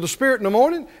can yield to the Spirit in the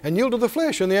morning and yield to the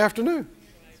flesh in the afternoon,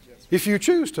 if you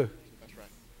choose to. That's right.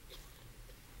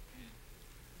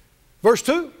 Verse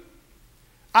 2,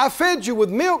 I fed you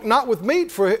with milk, not with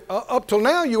meat, for up till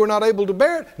now you were not able to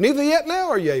bear it, neither yet now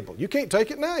are you able. You can't take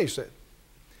it now, he said.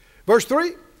 Verse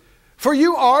 3, for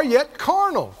you are yet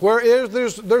carnal, whereas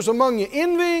there's among you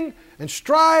envying and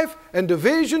strife and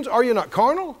divisions. Are you not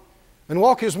carnal and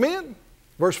walk as men?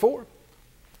 Verse 4.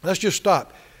 Let's just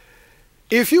stop.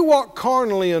 If you walk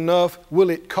carnally enough, will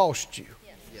it cost you?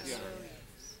 Yes.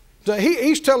 So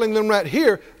he's telling them right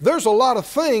here, there's a lot of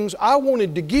things I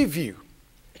wanted to give you,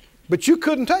 but you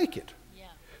couldn't take it. Yeah.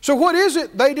 So what is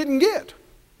it they didn't get?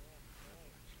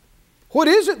 What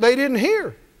is it they didn't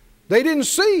hear? They didn't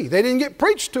see. They didn't get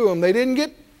preached to them. They didn't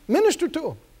get ministered to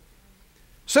them.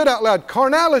 Say it out loud.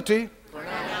 Carnality,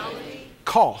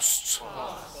 costs.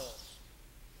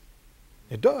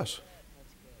 It does.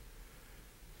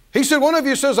 He said, one of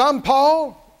you says, I'm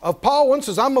Paul. Of Paul, one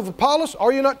says, I'm of Apollos.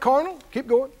 Are you not carnal? Keep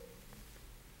going.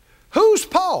 Who's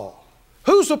Paul?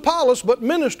 Who's Apollos but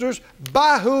ministers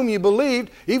by whom you believed,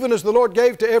 even as the Lord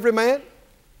gave to every man?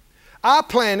 I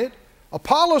planted,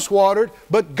 Apollos watered,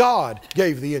 but God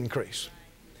gave the increase.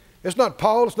 It's not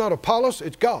Paul, it's not Apollos,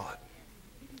 it's God.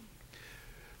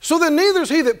 So then neither is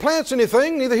he that plants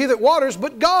anything, neither he that waters,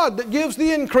 but God that gives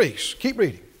the increase. Keep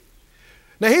reading.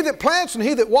 Now he that plants and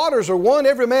he that waters are one.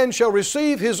 Every man shall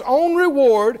receive his own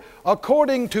reward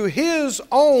according to his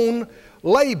own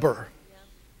labor,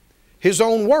 his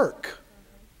own work.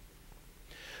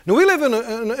 Now we live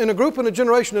in a group and a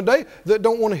generation today that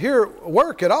don't want to hear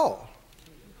work at all.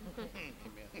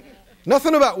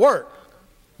 Nothing about work.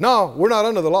 No, we're not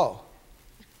under the law.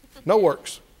 No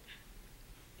works.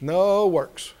 No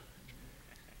works.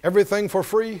 Everything for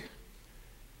free.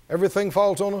 Everything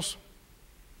falls on us.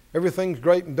 Everything's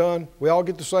great and done. We all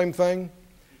get the same thing.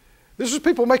 This is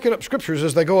people making up scriptures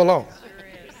as they go along.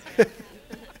 Sure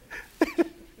is.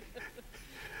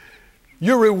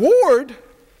 Your reward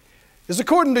is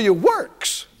according to your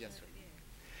works. Yes, sir.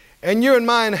 And your and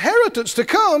my inheritance to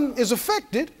come is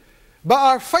affected by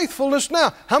our faithfulness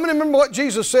now. How many remember what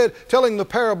Jesus said telling the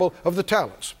parable of the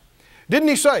talents? Didn't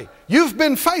he say, you've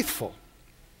been faithful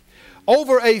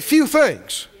over a few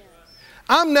things.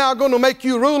 I'm now going to make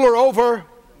you ruler over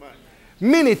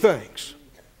many things.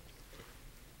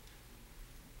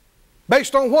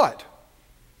 Based on what?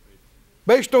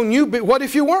 Based on you. What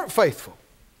if you weren't faithful?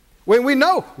 When we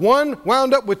know one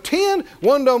wound up with 10,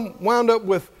 one of them wound up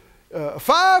with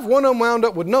 5, one of them wound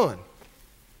up with none.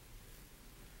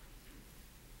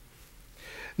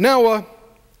 Now,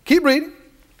 keep reading.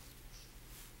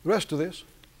 The rest of this.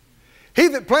 He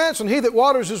that plants and he that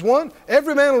waters is one.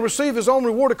 Every man will receive his own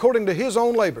reward according to his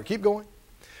own labor. Keep going.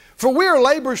 For we are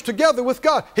laborers together with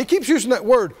God. He keeps using that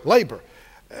word, labor.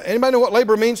 Anybody know what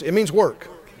labor means? It means work.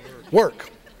 Work.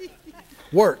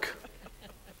 Work.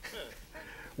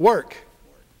 Work.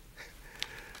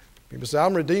 People say,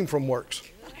 I'm redeemed from works.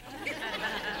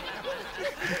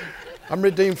 I'm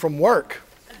redeemed from work.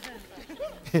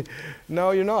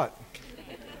 No, you're not.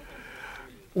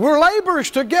 We're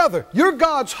laborers together. You're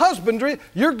God's husbandry.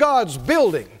 You're God's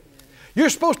building. You're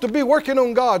supposed to be working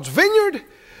on God's vineyard,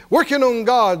 working on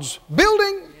God's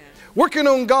building, working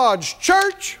on God's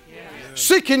church,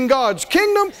 seeking God's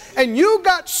kingdom, and you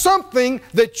got something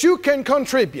that you can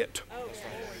contribute.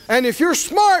 And if you're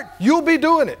smart, you'll be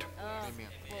doing it.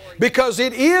 Because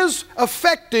it is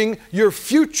affecting your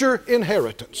future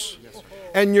inheritance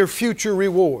and your future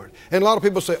reward. And a lot of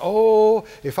people say, oh,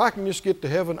 if I can just get to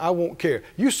heaven, I won't care.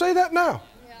 You say that now.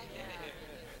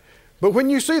 But when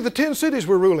you see the 10 cities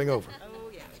we're ruling over,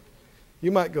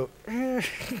 you might go,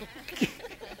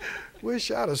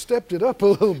 wish I'd have stepped it up a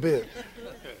little bit.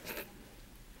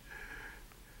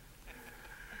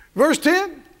 Verse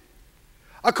 10.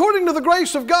 According to the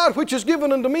grace of God which is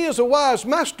given unto me as a wise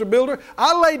master builder,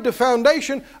 I laid the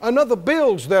foundation, another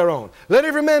builds thereon. Let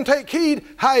every man take heed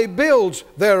how he builds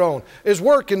thereon. Is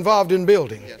work involved in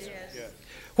building? Yes.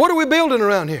 What are we building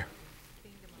around here?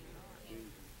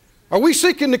 Are we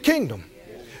seeking the kingdom?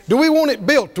 Do we want it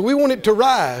built? Do we want it to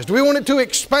rise? Do we want it to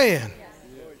expand?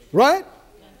 Right?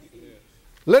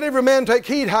 Let every man take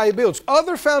heed how he builds.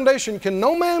 Other foundation can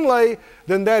no man lay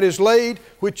than that is laid,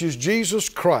 which is Jesus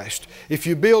Christ. If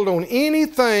you build on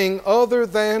anything other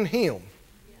than Him,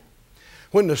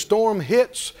 when the storm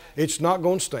hits, it's not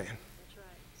going to stand.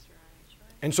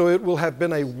 And so it will have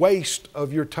been a waste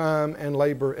of your time and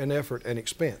labor and effort and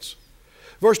expense.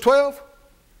 Verse 12.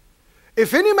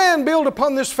 If any man build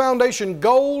upon this foundation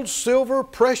gold, silver,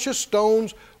 precious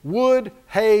stones, wood,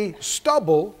 hay,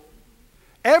 stubble,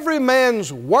 every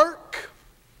man's work,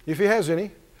 if he has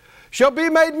any, shall be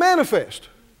made manifest.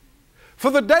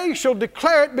 For the day shall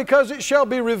declare it, because it shall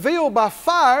be revealed by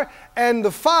fire, and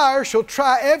the fire shall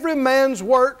try every man's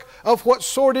work of what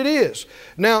sort it is.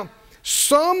 Now,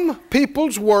 some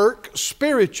people's work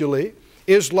spiritually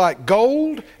is like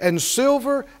gold and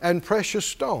silver and precious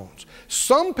stones.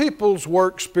 Some people's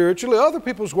work spiritually, other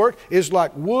people's work is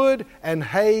like wood and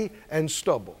hay and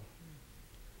stubble.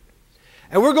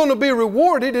 And we're going to be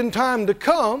rewarded in time to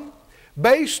come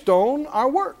based on our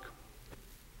work,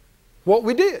 what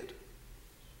we did.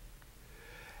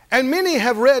 And many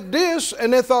have read this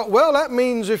and they thought, well, that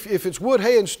means if it's wood,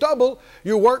 hay, and stubble,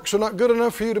 your works are not good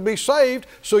enough for you to be saved,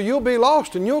 so you'll be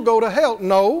lost and you'll go to hell.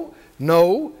 No,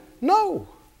 no, no,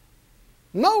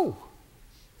 no.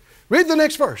 Read the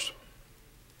next verse.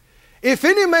 If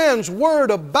any man's word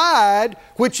abide,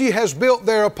 which he has built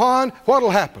thereupon, what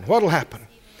will happen? What will happen?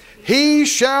 He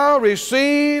shall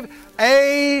receive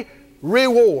a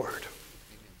reward.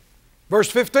 Verse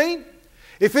 15.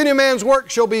 If any man's work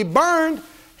shall be burned,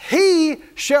 he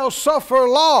shall suffer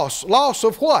loss. Loss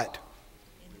of what?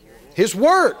 His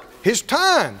work, his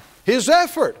time, his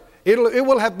effort. It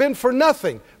will have been for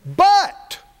nothing.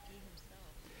 But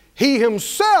he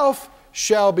himself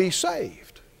shall be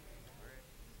saved.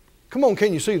 Come on,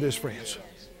 can you see this, friends?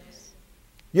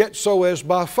 Yet so as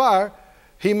by fire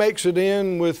he makes it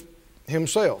in with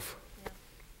himself.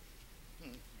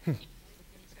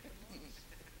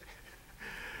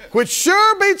 Which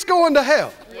sure beats going to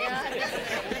hell.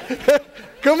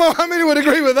 Come on, how many would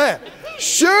agree with that?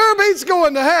 Sure beats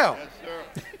going to hell.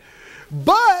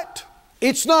 But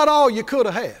it's not all you could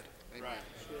have had.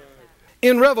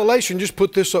 In Revelation, just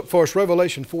put this up for us,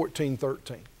 Revelation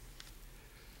 14:13.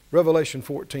 Revelation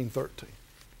 14:13.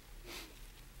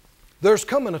 There's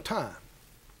coming a time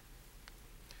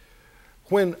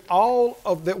when all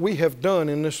of that we have done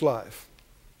in this life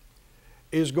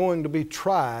is going to be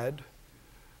tried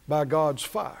by God's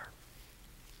fire.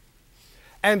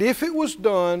 And if it was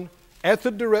done at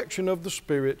the direction of the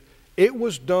Spirit, it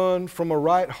was done from a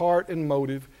right heart and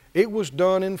motive, it was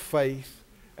done in faith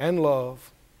and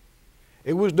love,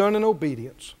 it was done in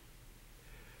obedience.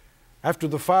 After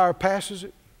the fire passes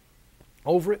it,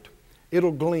 over it,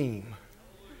 it'll gleam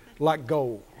like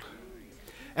gold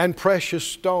and precious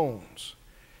stones.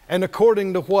 And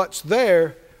according to what's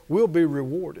there, we'll be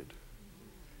rewarded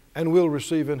and we'll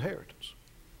receive inheritance.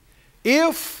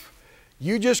 If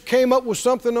you just came up with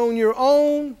something on your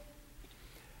own,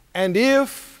 and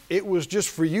if it was just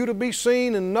for you to be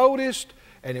seen and noticed,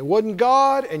 and it wasn't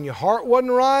God, and your heart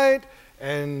wasn't right,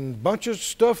 and a bunch of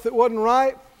stuff that wasn't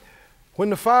right,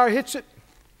 when the fire hits it,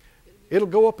 it'll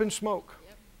go up in smoke.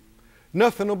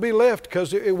 Nothing will be left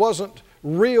because it wasn't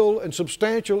real and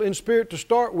substantial in spirit to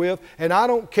start with. And I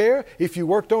don't care if you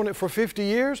worked on it for 50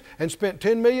 years and spent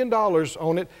 $10 million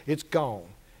on it, it's gone.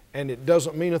 And it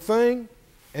doesn't mean a thing,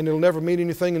 and it'll never mean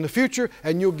anything in the future,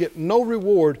 and you'll get no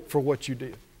reward for what you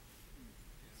did.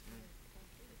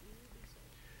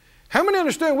 How many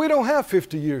understand we don't have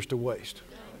 50 years to waste?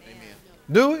 Amen.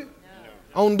 Do we? No.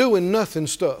 On doing nothing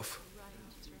stuff.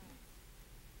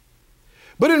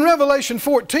 But in Revelation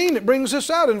 14, it brings this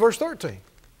out in verse 13.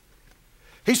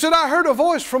 He said, I heard a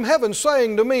voice from heaven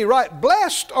saying to me, right,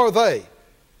 blessed are they,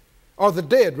 or the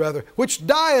dead rather, which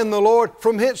die in the Lord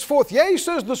from henceforth. Yea,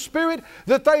 says the Spirit,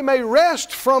 that they may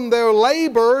rest from their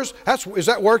labors. Is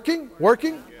that working?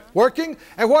 Working? Working?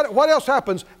 And what else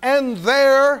happens? And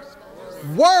their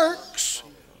works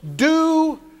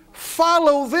do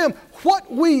follow them.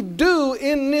 What we do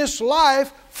in this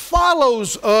life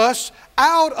follows us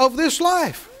out of this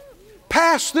life,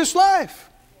 past this life.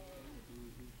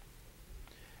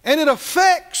 And it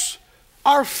affects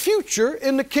our future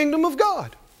in the kingdom of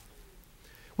God.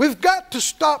 We've got to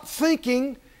stop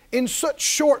thinking in such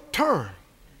short term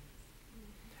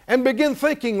and begin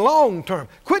thinking long term.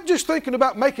 Quit just thinking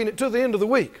about making it to the end of the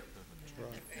week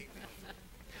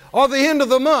or the end of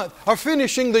the month or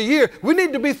finishing the year. We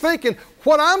need to be thinking,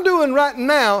 what I'm doing right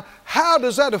now, how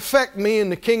does that affect me in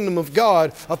the kingdom of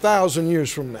God 1,000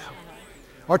 years from now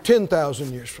or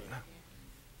 10,000 years from now?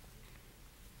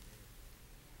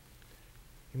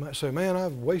 You might say, man,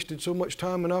 I've wasted so much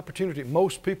time and opportunity.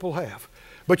 Most people have.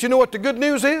 But you know what the good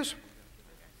news is?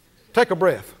 Take a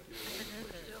breath.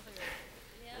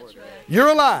 You're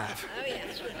alive.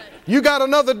 You got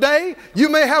another day. You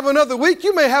may have another week.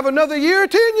 You may have another year or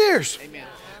 10 years.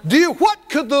 Amen. What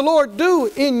could the Lord do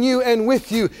in you and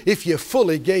with you if you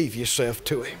fully gave yourself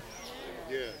to Him?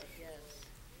 Yes.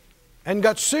 And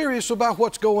got serious about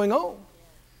what's going on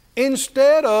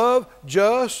instead of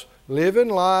just living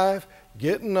life,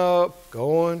 getting up,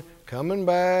 going, coming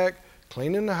back,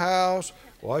 cleaning the house,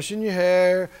 washing your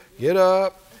hair, get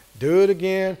up, do it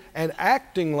again, and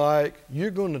acting like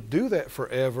you're going to do that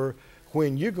forever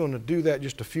when you're going to do that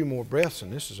just a few more breaths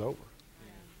and this is over.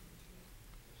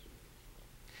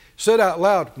 Said out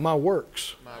loud, my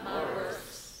works,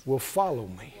 will follow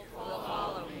me.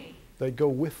 They go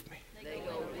with me.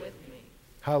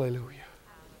 Hallelujah.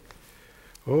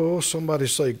 Oh, somebody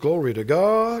say glory to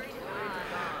God.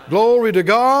 Glory to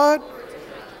God.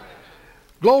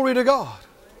 Glory to God.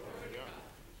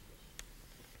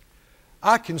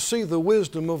 I can see the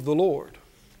wisdom of the Lord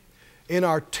in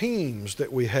our teams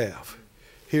that we have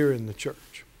here in the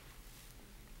church.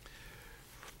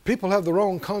 People have the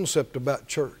wrong concept about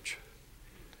church.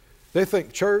 They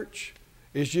think church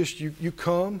is just you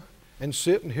come and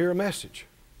sit and hear a message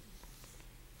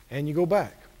and you go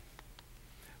back.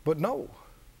 But no.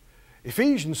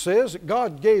 Ephesians says that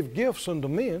God gave gifts unto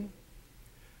men,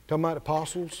 talking about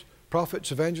apostles,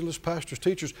 prophets, evangelists, pastors,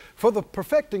 teachers, for the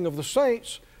perfecting of the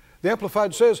saints. The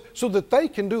Amplified says, so that they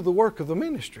can do the work of the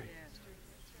ministry.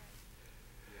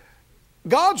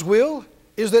 God's will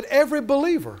is that every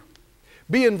believer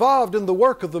be involved in the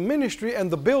work of the ministry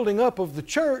and the building up of the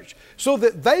church so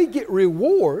that they get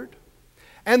reward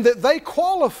and that they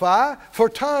qualify for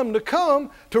time to come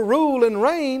to rule and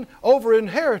reign over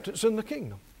inheritance in the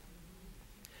kingdom.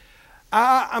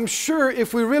 I'm sure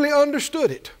if we really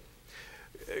understood it,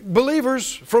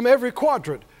 believers from every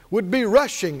quadrant would be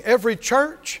rushing every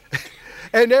church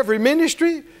and every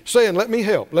ministry saying, let me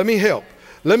help, let me help,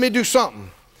 let me do something,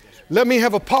 let me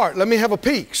have a part, let me have a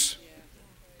piece.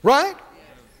 Right?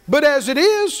 But as it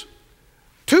is,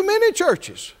 too many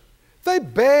churches, they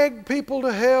beg people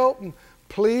to help. And,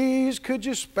 please, could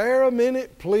you spare a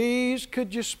minute? Please,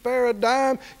 could you spare a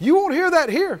dime? You won't hear that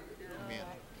here.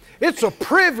 It's a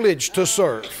privilege to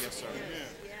serve.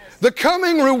 The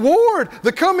coming reward,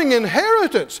 the coming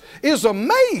inheritance is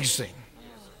amazing.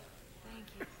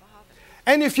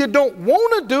 And if you don't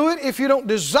want to do it, if you don't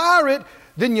desire it,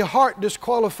 then your heart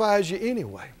disqualifies you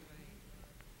anyway.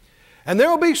 And there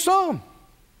will be some.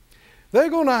 They're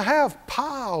going to have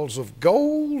piles of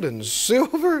gold and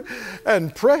silver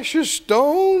and precious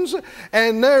stones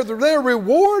and their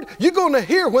reward. You're going to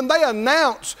hear when they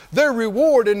announce their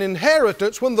reward and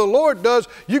inheritance, when the Lord does,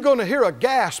 you're going to hear a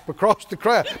gasp across the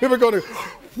crowd. People are going to,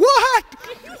 what?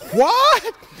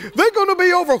 What? They're going to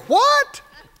be over what?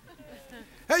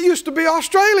 That used to be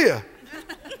Australia.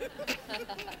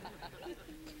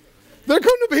 They're going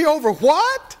to be over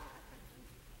what?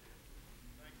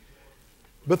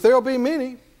 But there'll be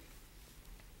many.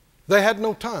 They had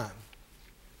no time.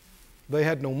 They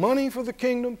had no money for the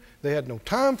kingdom. They had no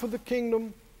time for the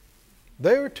kingdom.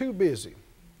 They were too busy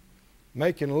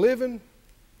making a living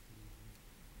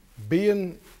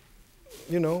being,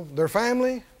 their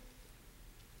family.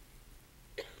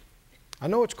 I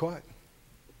know it's quiet.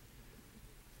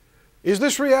 Is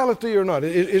this reality or not?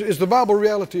 Is the Bible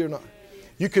reality or not?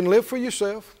 You can live for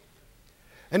yourself.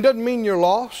 And doesn't mean you're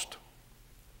lost.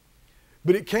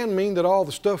 But it can mean that all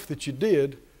the stuff that you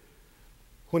did,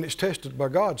 when it's tested by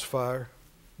God's fire,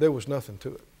 there was nothing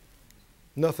to it.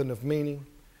 Nothing of meaning.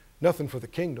 Nothing for the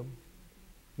kingdom.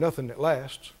 Nothing that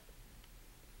lasts.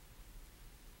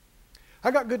 I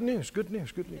got good news, good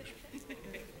news, good news.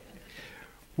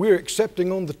 We're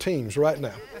accepting on the teams right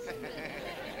now.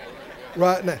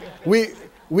 Right now.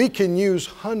 We can use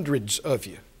hundreds of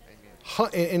you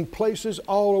in places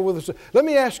all over the city. Let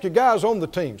me ask you guys on the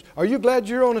teams. Are you glad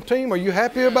you're on a team? Are you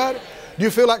happy about it? Do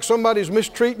you feel like somebody's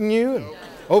mistreating you and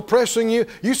oppressing you?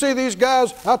 You see these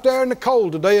guys out there in the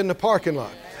cold today in the parking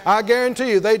lot. I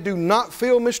guarantee you they do not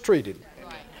feel mistreated.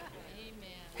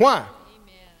 Why?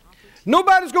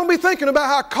 Nobody's going to be thinking about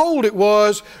how cold it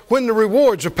was when the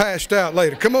rewards are passed out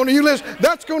later. Come on, you listen.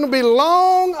 That's going to be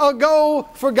long ago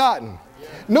forgotten.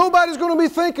 Nobody's going to be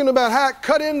thinking about how it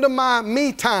cut into my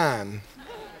me time.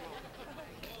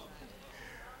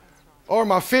 Or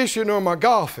my fishing or my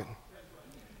golfing.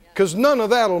 Because none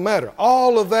of that will matter.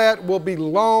 All of that will be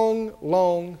long,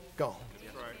 long gone.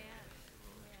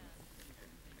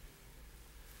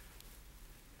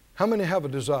 How many have a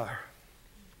desire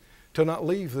to not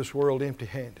leave this world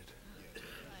empty-handed?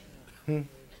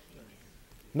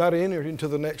 Not enter into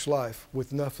the next life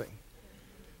with nothing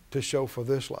to show for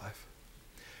this life.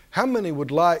 How many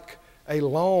would like a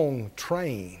long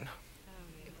train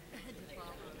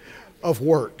of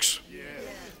works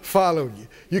follow you?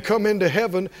 You come into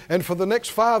heaven and for the next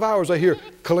 5 hours I hear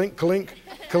clink, clink,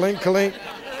 clink, clink,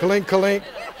 clink, clink,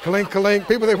 clink, clink.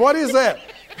 People think, what is that?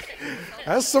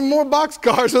 That's some more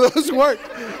boxcars of those work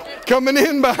coming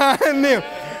in behind them.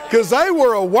 Because they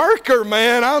were a worker,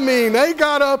 man. I mean, they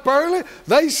got up early.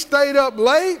 They stayed up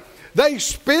late. They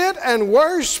spent and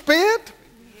were spent.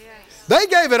 They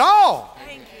gave it all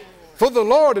for the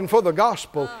Lord and for the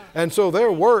gospel. And so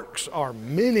their works are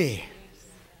many.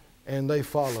 And they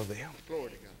follow them.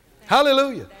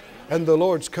 Hallelujah. And the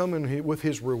Lord's coming with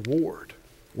His reward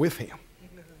with Him.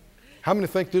 How many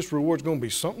think this reward's going to be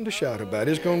something to shout about?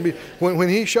 It's going to be when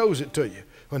He shows it to you,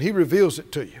 when He reveals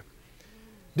it to you.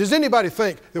 Does anybody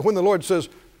think that when the Lord says,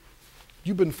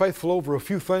 you've been faithful over a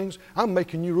few things, I'm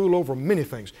making you rule over many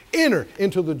things. Enter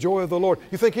into the joy of the Lord.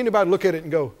 You think anybody look at it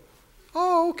and go,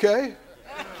 oh, okay.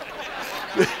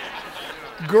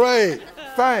 Great,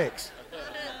 thanks.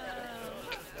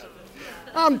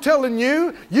 I'm telling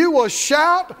you, you will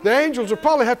shout. The angels will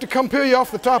probably have to come peel you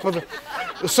off the top of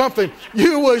something.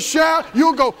 You will shout.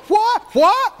 You'll go, what?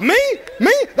 What? Me?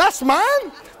 Me? That's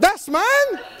mine? That's mine?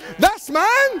 That's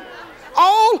mine?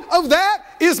 All of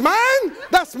that is mine?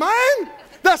 That's mine?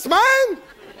 That's mine?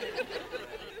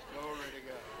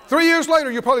 3 years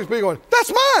later, you'll probably be going, that's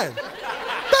mine.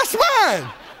 That's mine.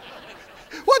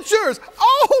 What's yours?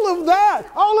 All of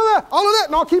that. All of that. All of that.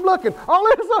 And I'll keep looking.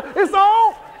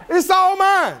 It's all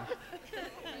mine.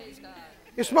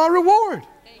 It's my reward.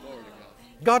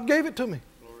 God gave it to me.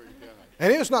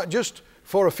 And it's not just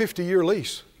for a 50-year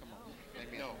lease.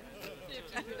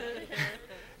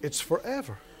 It's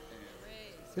forever.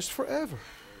 It's forever.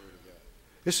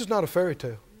 This is not a fairy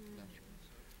tale.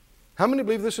 How many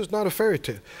believe this is not a fairy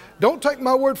tale? Don't take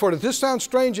my word for it. If this sounds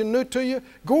strange and new to you,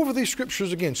 go over these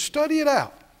scriptures again. Study it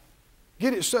out.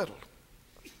 Get it settled.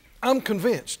 I'm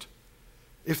convinced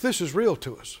if this is real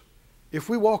to us, if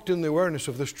we walked in the awareness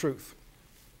of this truth,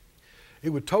 it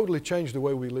would totally change the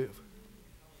way we live.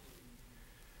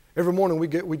 Every morning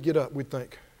we'd get up, we'd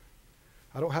think,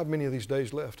 I don't have many of these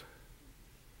days left.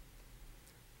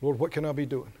 Lord, what can I be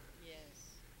doing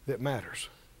that matters?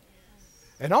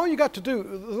 And all you got to do,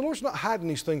 the Lord's not hiding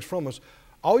these things from us.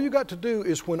 All you got to do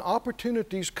is when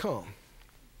opportunities come,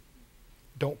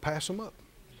 don't pass them up.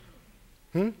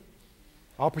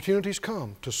 Opportunities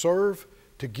come to serve,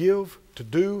 to give, to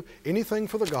do anything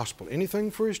for the gospel,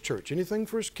 anything for His church, anything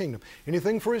for His kingdom,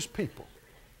 anything for His people,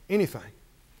 anything.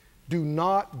 Do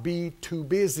not be too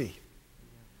busy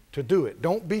to do it.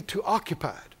 Don't be too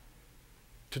occupied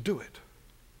to do it.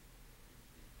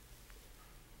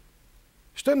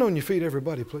 Stand on your feet,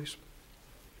 everybody, please.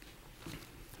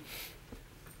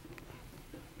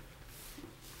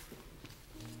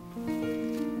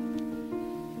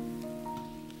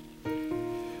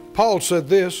 Paul said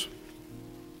this,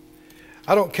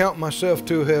 I don't count myself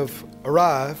to have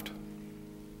arrived,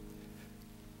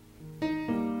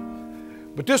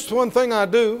 but this one thing I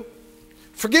do,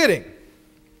 forgetting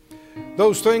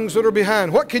those things that are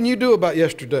behind. What can you do about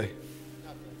yesterday?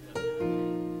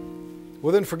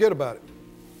 Well, then forget about it.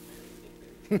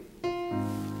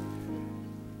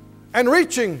 And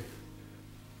reaching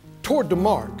toward the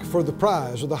mark for the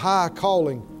prize of the high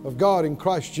calling of God in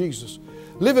Christ Jesus.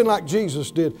 Living like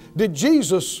Jesus did. Did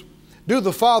Jesus do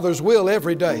the Father's will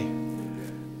every day?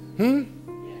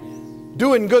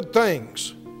 Doing good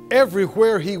things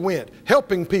everywhere He went.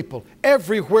 Helping people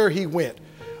everywhere He went.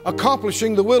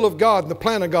 Accomplishing the will of God and the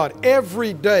plan of God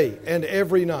every day and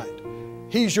every night.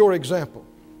 He's your example.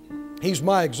 He's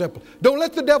my example. Don't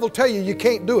let the devil tell you you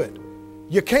can't do it.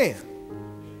 You can.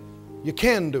 You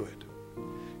can do it.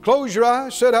 Close your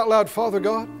eyes. Say it out loud, Father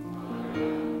God,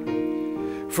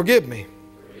 forgive me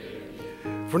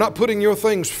for not putting your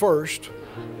things first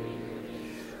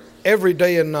every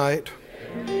day and night.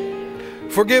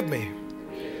 Forgive me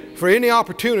for any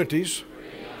opportunities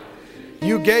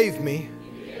you gave me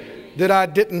that I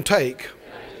didn't take.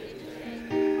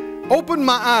 Open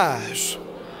my eyes.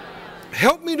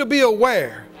 Help me to be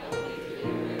aware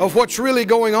of what's really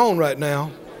going on right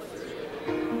now,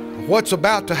 what's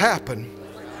about to happen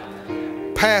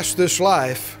past this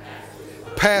life,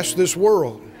 past this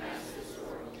world.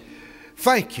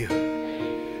 Thank you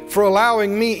for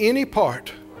allowing me any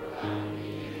part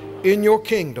in your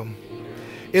kingdom,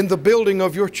 in the building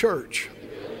of your church,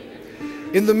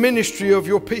 in the ministry of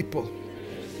your people.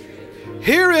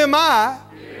 Here am I,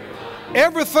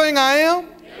 everything I am,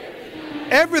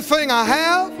 everything I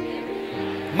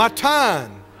have, my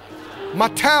time, my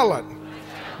talent,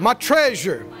 my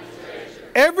treasure,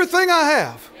 everything I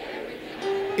have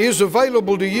is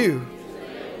available to you,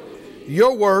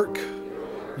 your work,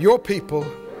 your people,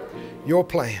 your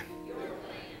plan.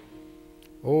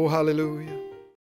 Oh, hallelujah.